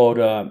do what's called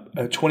a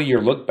 20-year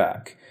look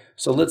back.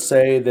 So let's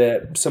say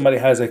that somebody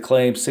has a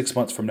claim 6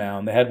 months from now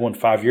and they had one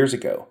 5 years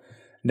ago.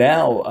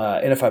 Now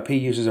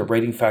NFIP uses a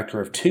rating factor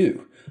of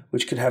 2,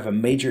 which could have a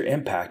major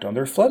impact on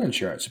their flood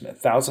insurance,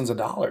 thousands of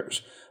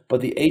dollars.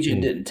 But the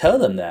agent didn't tell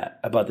them that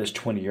about this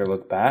 20-year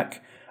look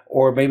back,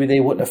 or maybe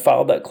they wouldn't have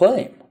filed that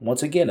claim.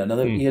 Once again,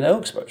 another E&O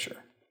exposure.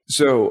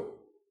 So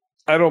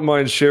I don't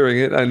mind sharing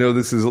it. I know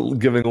this is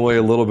giving away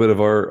a little bit of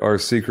our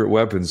secret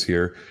weapons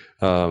here.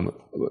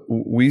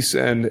 We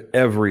send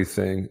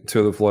everything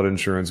to the flood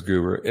insurance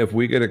guru. If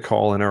we get a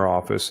call in our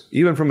office,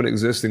 even from an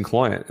existing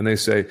client, and they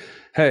say,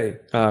 hey,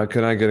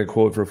 can I get a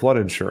quote for flood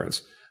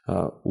insurance?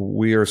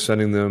 We are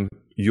sending them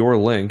your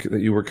link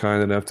that you were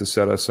kind enough to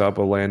set us up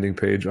a landing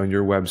page on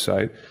your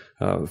website,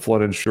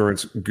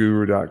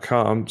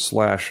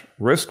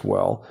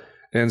 floodinsuranceguru.com/riskwell,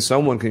 and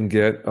someone can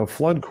get a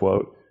flood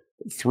quote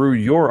through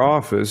your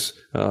office,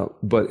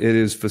 but it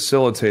is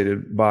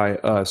facilitated by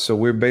us. So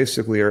we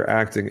basically are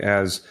acting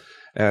as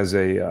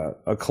a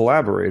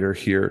collaborator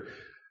here.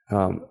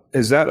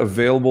 Is that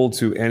available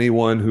to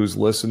anyone who's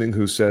listening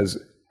who says,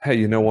 hey,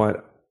 you know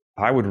what?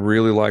 I would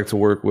really like to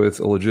work with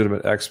a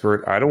legitimate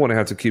expert. I don't want to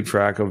have to keep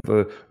track of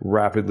the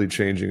rapidly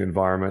changing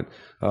environment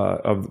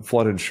of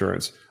flood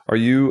insurance. Do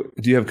you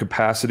have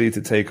capacity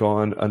to take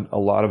on a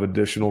lot of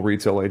additional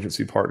retail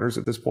agency partners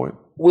at this point?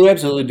 We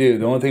absolutely do.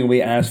 The only thing we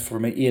ask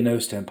from an E&O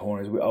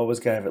standpoint is we always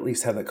got to at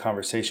least have that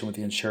conversation with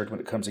the insured when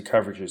it comes to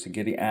coverages and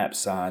getting apps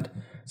signed.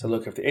 So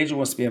look, if the agent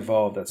wants to be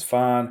involved, that's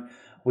fine.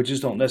 We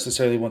just don't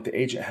necessarily want the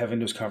agent having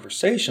those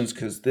conversations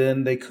because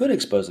then they could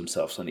expose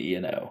themselves on the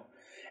E&O.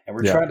 And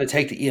we're trying to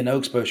take the E&O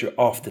exposure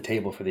off the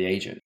table for the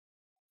agent.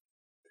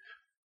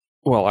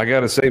 Well, I got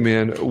to say,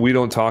 man, we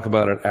don't talk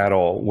about it at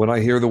all. When I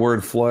hear the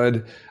word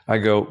flood, I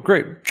go,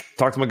 great,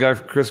 talk to my guy,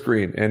 Chris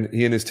Greene, and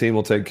he and his team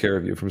will take care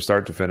of you from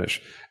start to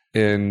finish.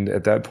 And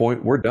at that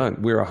point, we're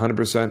done. We're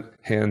 100%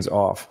 hands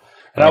off.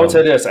 And I would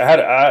say this,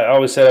 I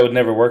always said I would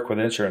never work with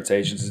insurance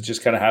agents. It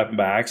just kind of happened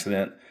by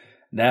accident.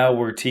 Now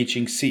we're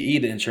teaching CE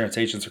to insurance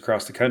agents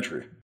across the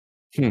country.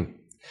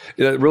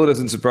 It really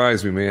doesn't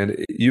surprise me, man.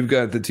 You've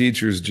got the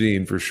teacher's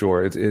gene for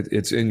sure.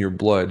 It's in your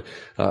blood.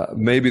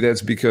 Maybe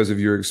that's because of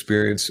your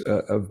experience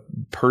of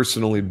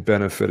personally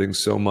benefiting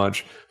so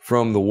much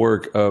from the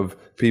work of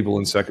people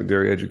in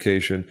secondary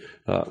education.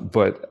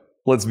 But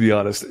let's be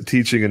honest,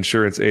 teaching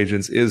insurance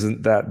agents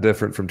isn't that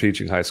different from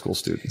teaching high school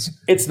students.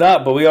 It's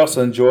not, but we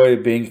also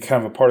enjoy being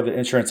kind of a part of the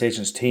insurance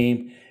agent's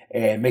team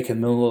and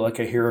making them look like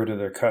a hero to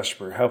their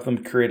customer, help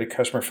them create a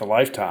customer for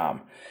lifetime,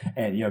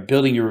 and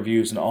building your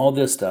reviews and all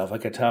this stuff.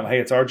 Like I tell them, hey,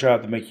 it's our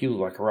job to make you look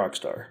like a rock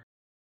star.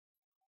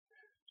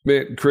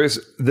 Man, Chris,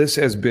 this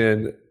has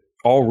been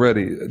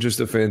already just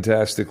a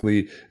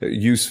fantastically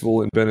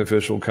useful and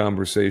beneficial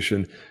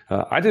conversation.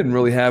 I didn't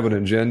really have an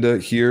agenda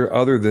here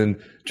other than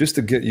just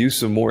to get you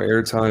some more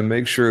airtime,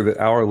 make sure that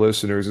our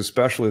listeners,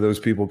 especially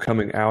those people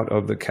coming out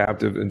of the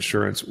captive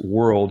insurance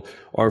world,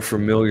 are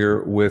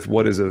familiar with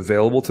what is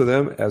available to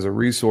them as a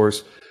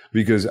resource,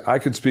 because I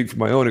could speak from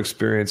my own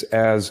experience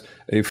as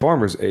a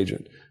farmer's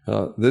agent.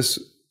 This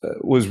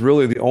was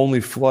really the only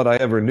flood I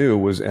ever knew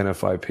was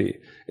NFIP.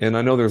 And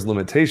I know there's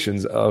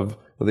limitations of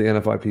the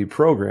NFIP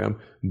program,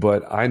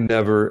 but I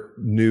never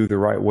knew the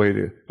right way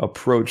to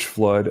approach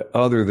flood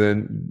other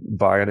than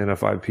buy an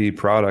NFIP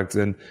product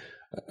and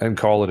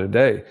call it a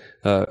day.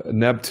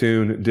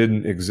 Neptune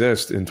didn't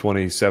exist in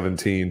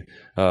 2017,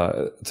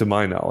 to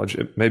my knowledge.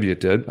 Maybe it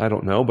did. I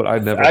don't know, but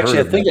I'd never heard of it.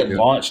 Actually, I think it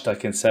launched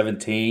like in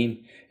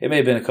 17. It may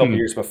have been a couple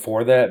years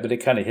before that, but it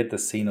kind of hit the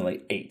scene in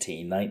like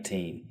 18,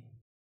 19.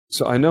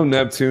 So I know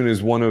Neptune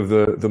is one of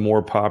the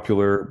more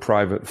popular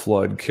private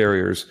flood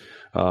carriers.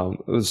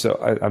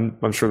 So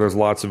I'm sure there's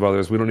lots of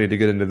others. We don't need to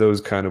get into those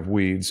kind of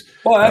weeds.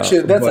 Well, actually,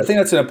 I think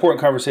that's an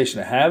important conversation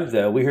to have,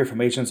 though. We hear from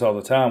agents all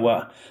the time,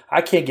 well,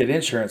 I can't get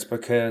insurance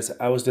because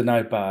I was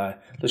denied by,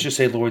 let's just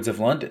say, Lloyd's of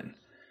London.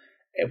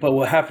 But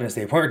what happened is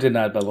they weren't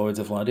denied by Lloyd's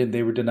of London.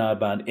 They were denied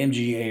by an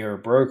MGA or a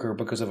broker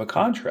because of a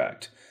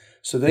contract.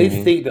 So they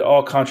think that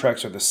all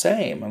contracts are the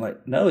same. I'm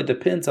like, no, it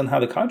depends on how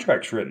the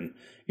contract's written.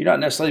 You're not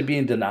necessarily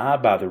being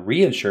denied by the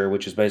reinsurer,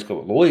 which is basically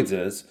what Lloyd's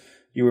is.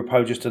 You were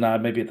probably just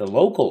denied maybe at the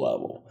local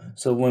level.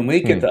 So when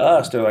we get to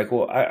us, they're like,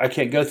 well, I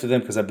can't go through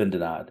them because I've been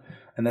denied.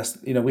 And that's,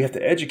 we have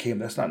to educate them.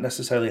 That's not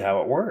necessarily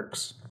how it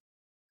works.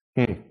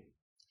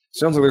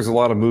 Sounds like there's a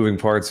lot of moving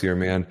parts here,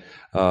 man.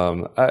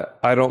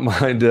 I don't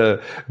mind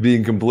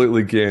being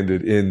completely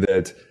candid in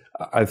that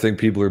I think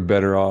people are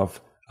better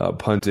off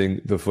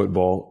punting the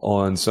football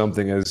on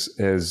something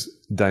as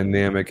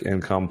dynamic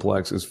and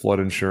complex as flood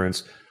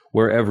insurance,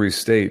 where every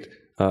state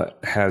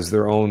has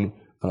their own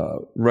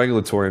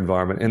regulatory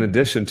environment in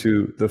addition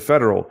to the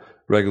federal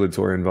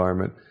regulatory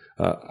environment.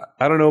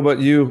 I don't know about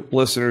you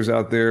listeners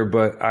out there,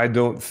 but I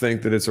don't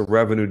think that it's a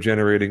revenue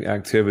generating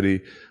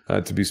activity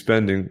to be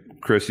spending.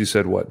 Chris, you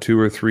said what, 2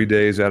 or 3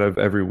 days out of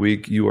every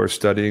week you are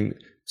studying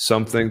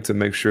something to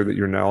make sure that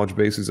your knowledge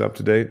base is up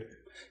to date?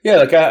 Yeah,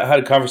 like I had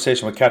a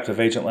conversation with Captive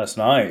Agent last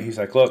night. He's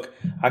like, look,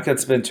 I could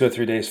spend 2 or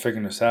 3 days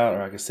figuring this out,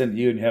 or I could send it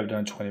to you and you have it done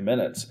in 20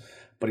 minutes.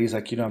 But he's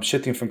like, I'm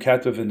shifting from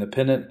captive to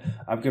independent.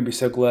 I'm going to be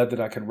so glad that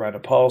I can write a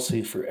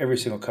policy for every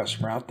single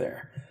customer out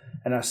there.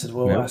 And I said,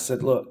 well, I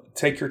said, look,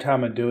 take your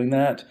time in doing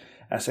that.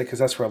 I said, because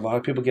that's where a lot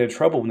of people get in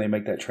trouble when they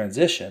make that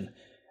transition,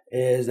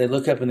 is they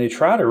look up and they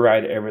try to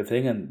write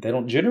everything and they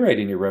don't generate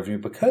any revenue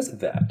because of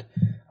that.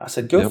 I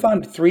said, go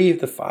find 3 of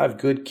the 5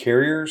 good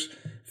carriers,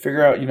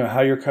 figure out,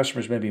 how your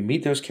customers maybe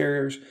meet those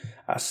carriers.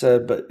 I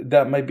said, but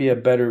that might be a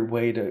better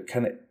way to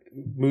kind of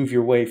move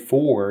your way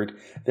forward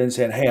than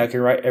saying, hey, I can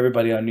write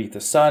everybody underneath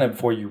the sun. And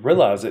before you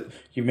realize it,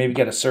 you maybe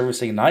got a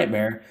servicing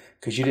nightmare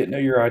because you didn't know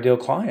your ideal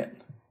client.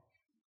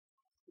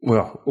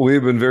 Well,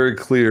 we've been very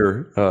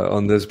clear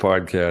on this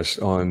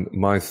podcast on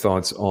my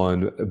thoughts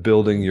on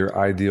building your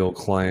ideal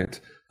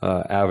client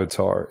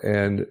avatar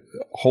and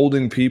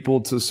holding people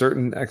to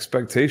certain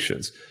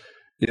expectations.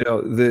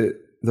 The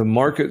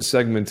market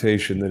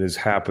segmentation that is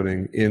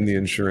happening in the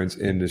insurance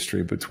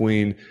industry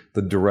between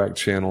the direct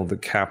channel, the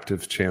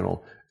captive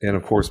channel, and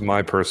of course,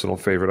 my personal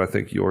favorite, I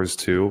think yours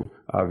too,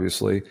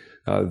 obviously,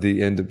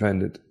 the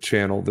independent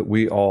channel that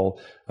we all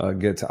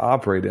get to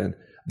operate in.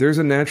 There's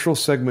a natural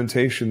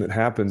segmentation that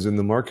happens in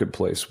the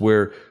marketplace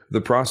where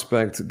the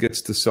prospect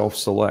gets to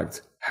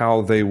self-select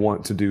how they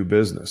want to do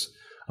business.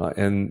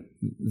 And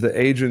the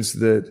agents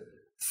that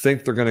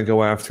think they're going to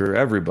go after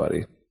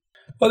everybody.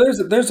 Well,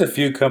 there's a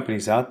few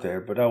companies out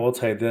there, but I will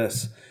tell you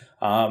this.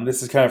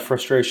 This is kind of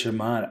frustration of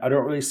mine. I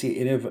don't really see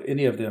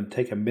any of them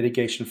take a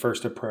mitigation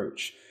first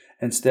approach.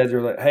 Instead,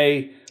 they're like,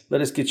 hey,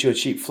 let us get you a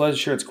cheap flood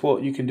insurance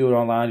quote. You can do it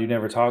online. You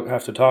never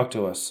have to talk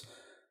to us.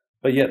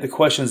 But yet the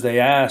questions they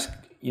ask,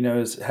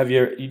 is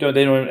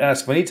they don't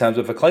ask many times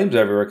if a claim's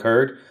ever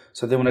occurred.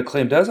 So then when a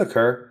claim does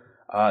occur,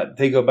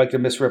 they go back to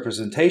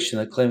misrepresentation.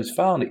 A claim is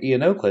filed, an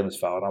E&O claim is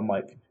filed. I'm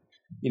like,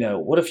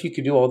 what if you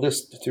could do all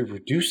this through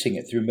reducing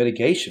it through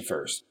mitigation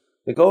first?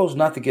 The goal is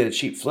not to get a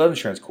cheap flood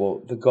insurance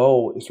quote. The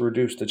goal is to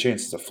reduce the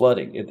chances of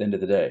flooding at the end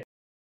of the day.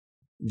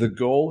 The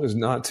goal is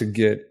not to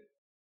get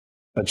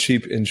a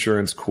cheap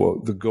insurance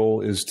quote. The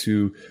goal is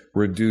to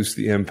reduce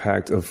the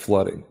impact of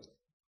flooding.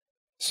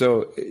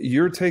 So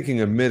you're taking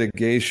a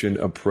mitigation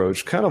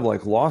approach, kind of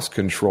like loss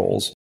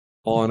controls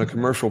on a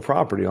commercial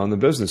property on the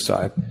business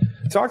side.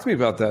 Talk to me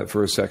about that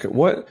for a second.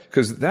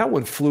 Because that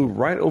one flew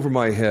right over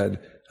my head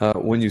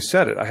when you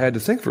said it. I had to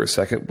think for a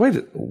second. Wait,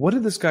 what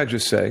did this guy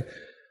just say?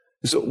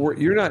 So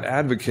you're not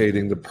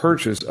advocating the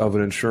purchase of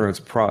an insurance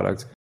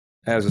product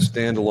as a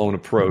standalone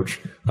approach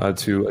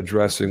to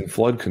addressing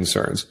flood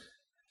concerns.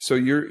 So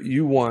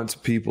you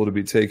want people to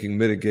be taking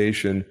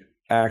mitigation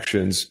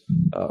actions,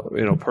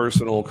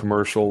 personal,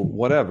 commercial,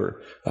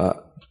 whatever.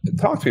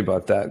 Talk to me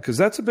about that, because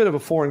that's a bit of a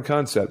foreign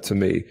concept to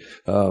me,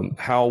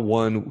 how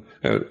one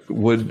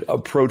would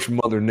approach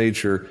Mother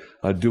Nature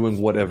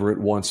doing whatever it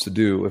wants to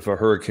do if a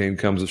hurricane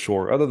comes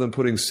ashore, other than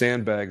putting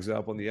sandbags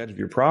up on the edge of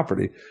your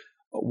property.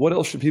 What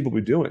else should people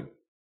be doing?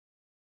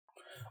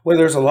 Well,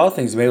 there's a lot of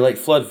things, maybe like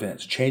flood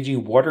vents,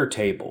 changing water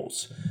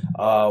tables,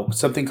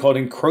 something called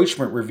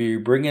encroachment review,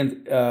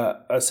 bringing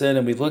us in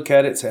and we look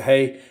at it and say,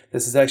 hey,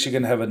 this is actually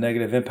going to have a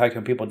negative impact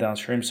on people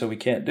downstream, so we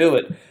can't do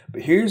it.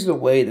 But here's the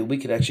way that we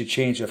could actually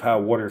change of how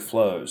water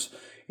flows.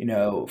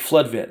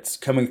 Flood vents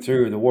coming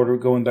through, the water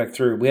going back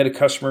through. We had a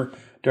customer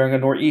during a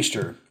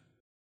nor'easter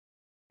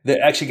that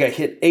actually got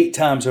hit 8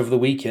 times over the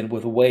weekend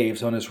with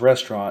waves on his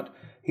restaurant.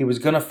 He was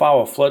going to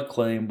file a flood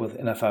claim with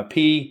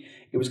NFIP.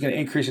 It was going to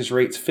increase his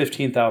rates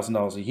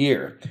 $15,000 a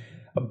year.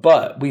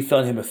 But we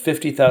found him a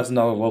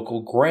 $50,000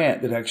 local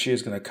grant that actually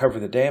is going to cover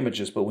the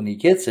damages. But when he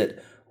gets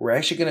it, we're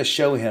actually going to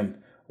show him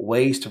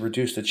ways to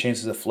reduce the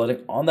chances of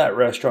flooding on that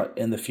restaurant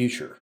in the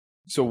future.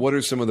 So what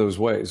are some of those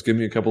ways? Give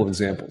me a couple of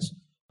examples.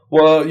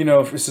 Well,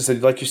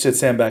 like you said,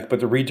 sandbag, but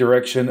the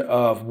redirection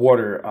of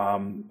water.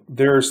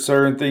 There are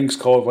certain things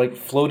called like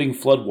floating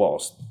flood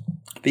walls.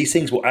 These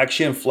things will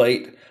actually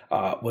inflate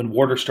when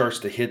water starts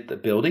to hit the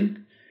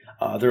building.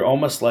 They're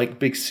almost like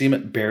big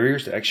cement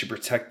barriers that actually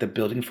protect the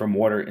building from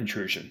water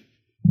intrusion.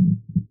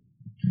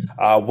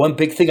 One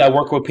big thing I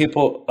work with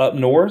people up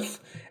north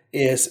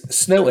is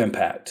snow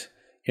impact.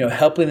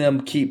 helping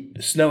them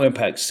keep snow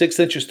impacts 6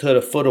 inches to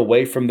a foot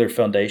away from their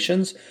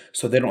foundations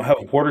so they don't have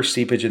water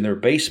seepage in their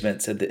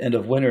basements at the end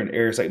of winter in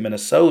areas like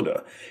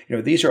Minnesota.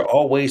 These are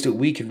all ways that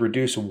we can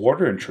reduce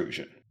water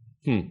intrusion.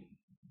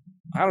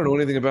 I don't know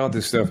anything about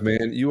this stuff,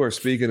 man. You are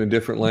speaking a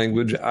different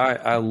language.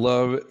 I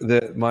love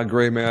that my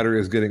gray matter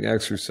is getting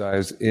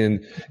exercised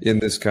in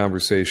this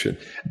conversation.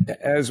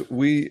 As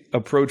we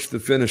approach the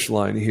finish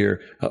line here,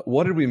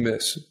 what did we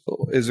miss?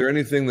 Is there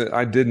anything that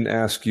I didn't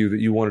ask you that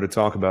you wanted to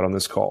talk about on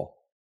this call?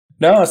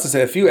 No, I was to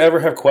say, if you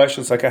ever have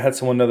questions, like I had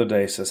someone the other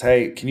day says,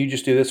 hey, can you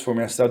just do this for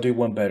me? I said, I'll do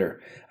one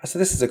better. I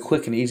said, this is a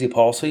quick and easy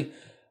policy.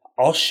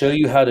 I'll show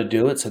you how to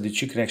do it so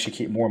that you can actually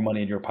keep more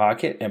money in your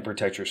pocket and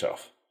protect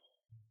yourself.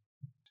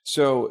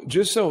 So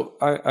just so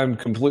I'm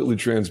completely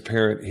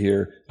transparent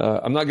here,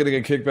 I'm not getting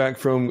a kickback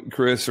from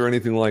Chris or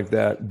anything like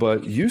that,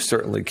 but you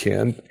certainly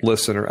can,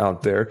 listener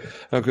out there,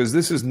 because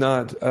this is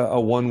not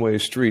a one-way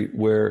street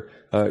where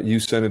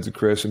you send it to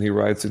Chris and he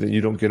writes it and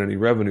you don't get any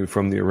revenue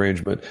from the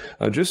arrangement.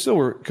 Just so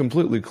we're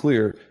completely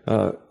clear,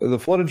 the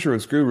Flood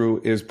Insurance Guru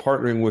is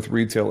partnering with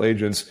retail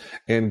agents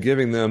and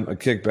giving them a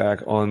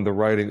kickback on the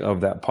writing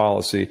of that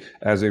policy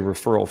as a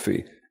referral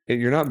fee.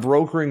 You're not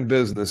brokering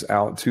business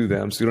out to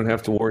them, so you don't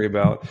have to worry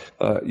about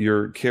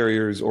your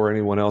carriers or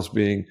anyone else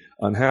being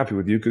unhappy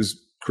with you because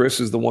Chris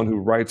is the one who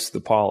writes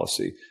the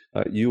policy.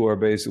 You are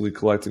basically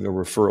collecting a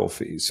referral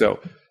fee. So,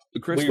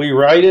 Chris, we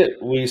write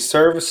it, we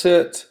service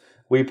it,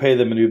 we pay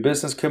them a new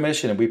business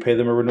commission, and we pay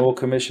them a renewal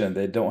commission.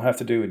 They don't have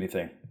to do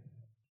anything.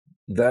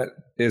 That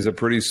is a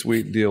pretty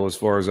sweet deal as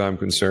far as I'm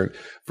concerned.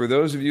 For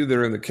those of you that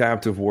are in the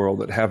captive world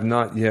that have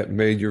not yet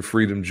made your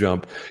freedom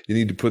jump, you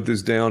need to put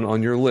this down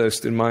on your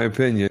list, in my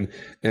opinion,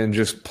 and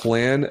just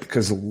plan,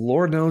 because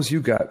Lord knows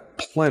you got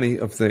plenty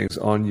of things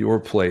on your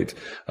plate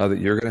that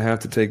you're going to have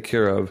to take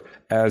care of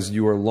as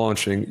you are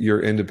launching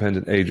your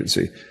independent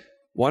agency.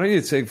 Why don't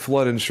you take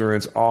flood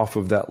insurance off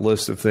of that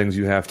list of things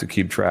you have to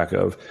keep track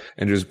of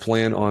and just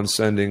plan on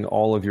sending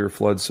all of your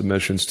flood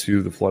submissions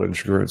to the Flood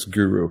Insurance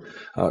Guru?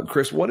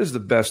 Chris, what is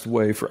the best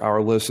way for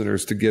our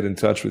listeners to get in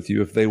touch with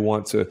you if they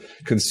want to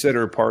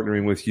consider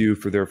partnering with you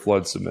for their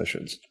flood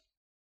submissions?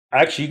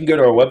 Actually, you can go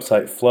to our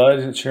website,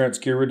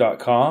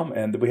 floodinsuranceguru.com,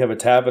 and we have a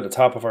tab at the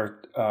top of our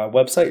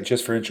website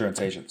just for insurance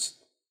agents.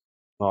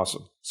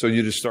 Awesome. So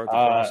you just start the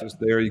process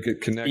there. You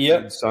get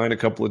connected, sign a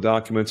couple of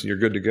documents, and you're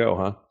good to go,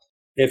 huh?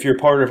 If you're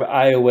part of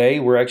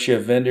IOA, we're actually a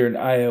vendor in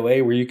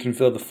IOA where you can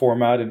fill the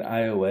form out in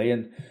IOA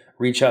and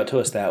reach out to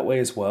us that way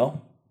as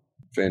well.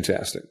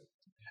 Fantastic.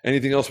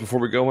 Anything else before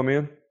we go, my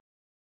man?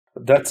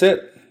 That's it.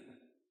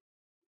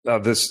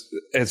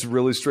 It's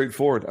really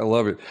straightforward. I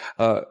love it.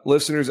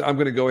 Listeners, I'm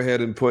going to go ahead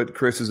and put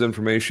Chris's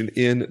information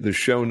in the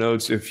show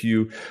notes. If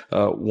you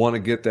want to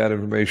get that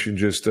information,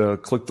 just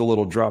click the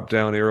little drop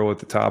down arrow at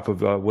the top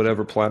of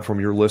whatever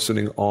platform you're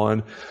listening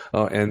on.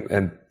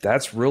 And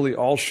that's really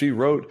all she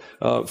wrote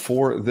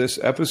for this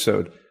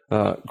episode.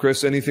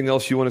 Chris, anything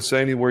else you want to say?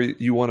 Anywhere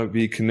you want to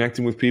be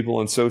connecting with people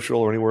on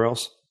social or anywhere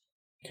else?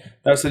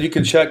 No, so you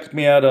can check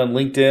me out on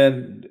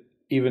LinkedIn,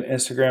 even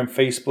Instagram,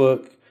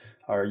 Facebook,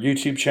 our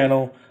YouTube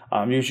channel.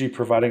 I'm usually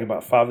providing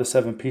about 5 to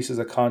 7 pieces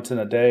of content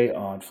a day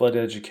on flood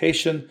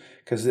education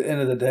because at the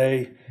end of the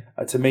day,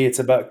 to me, it's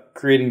about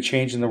creating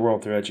change in the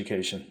world through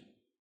education.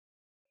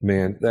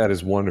 Man, that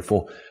is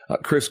wonderful.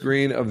 Chris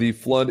Greene of the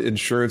Flood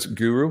Insurance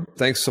Guru,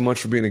 thanks so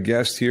much for being a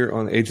guest here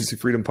on the Agency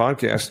Freedom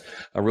Podcast.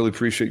 I really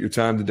appreciate your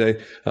time today.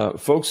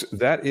 Folks,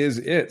 that is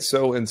it.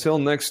 So until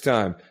next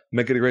time,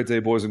 make it a great day,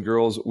 boys and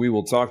girls. We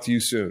will talk to you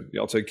soon.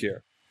 Y'all take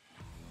care.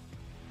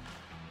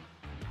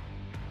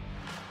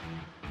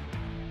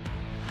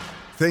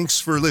 Thanks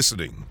for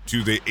listening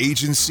to the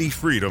Agency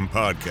Freedom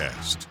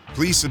Podcast.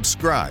 Please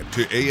subscribe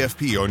to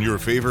AFP on your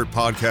favorite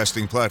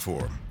podcasting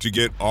platform to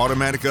get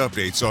automatic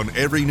updates on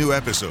every new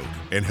episode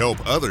and help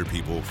other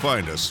people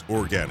find us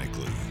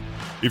organically.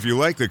 If you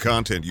like the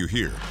content you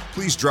hear,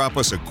 please drop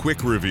us a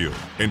quick review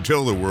and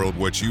tell the world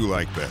what you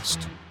like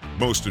best.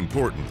 Most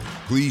importantly,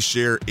 please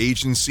share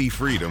Agency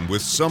Freedom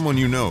with someone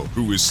you know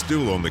who is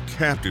still on the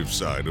captive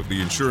side of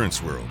the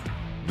insurance world.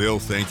 They'll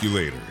thank you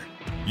later.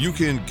 You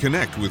can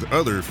connect with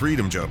other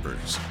Freedom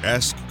Jumpers,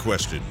 ask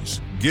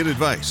questions, get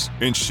advice,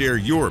 and share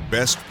your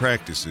best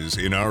practices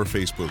in our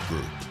Facebook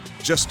group.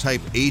 Just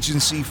type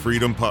Agency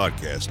Freedom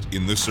Podcast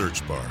in the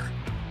search bar.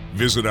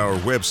 Visit our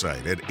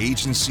website at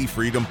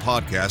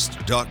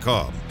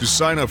agencyfreedompodcast.com to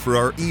sign up for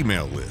our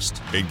email list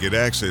and get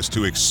access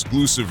to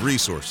exclusive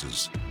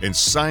resources and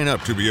sign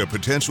up to be a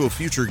potential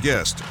future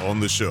guest on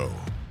the show.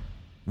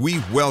 We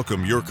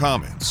welcome your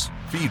comments,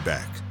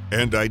 feedback,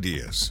 and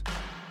ideas.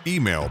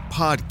 Email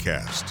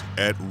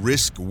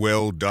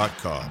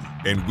podcast@riskwell.com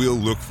and we'll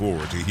look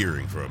forward to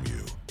hearing from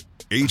you.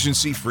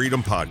 Agency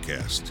Freedom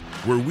Podcast,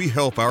 where we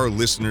help our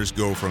listeners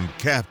go from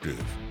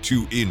captive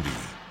to indie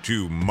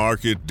to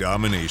market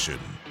domination.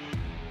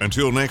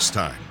 Until next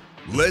time,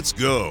 let's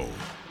go.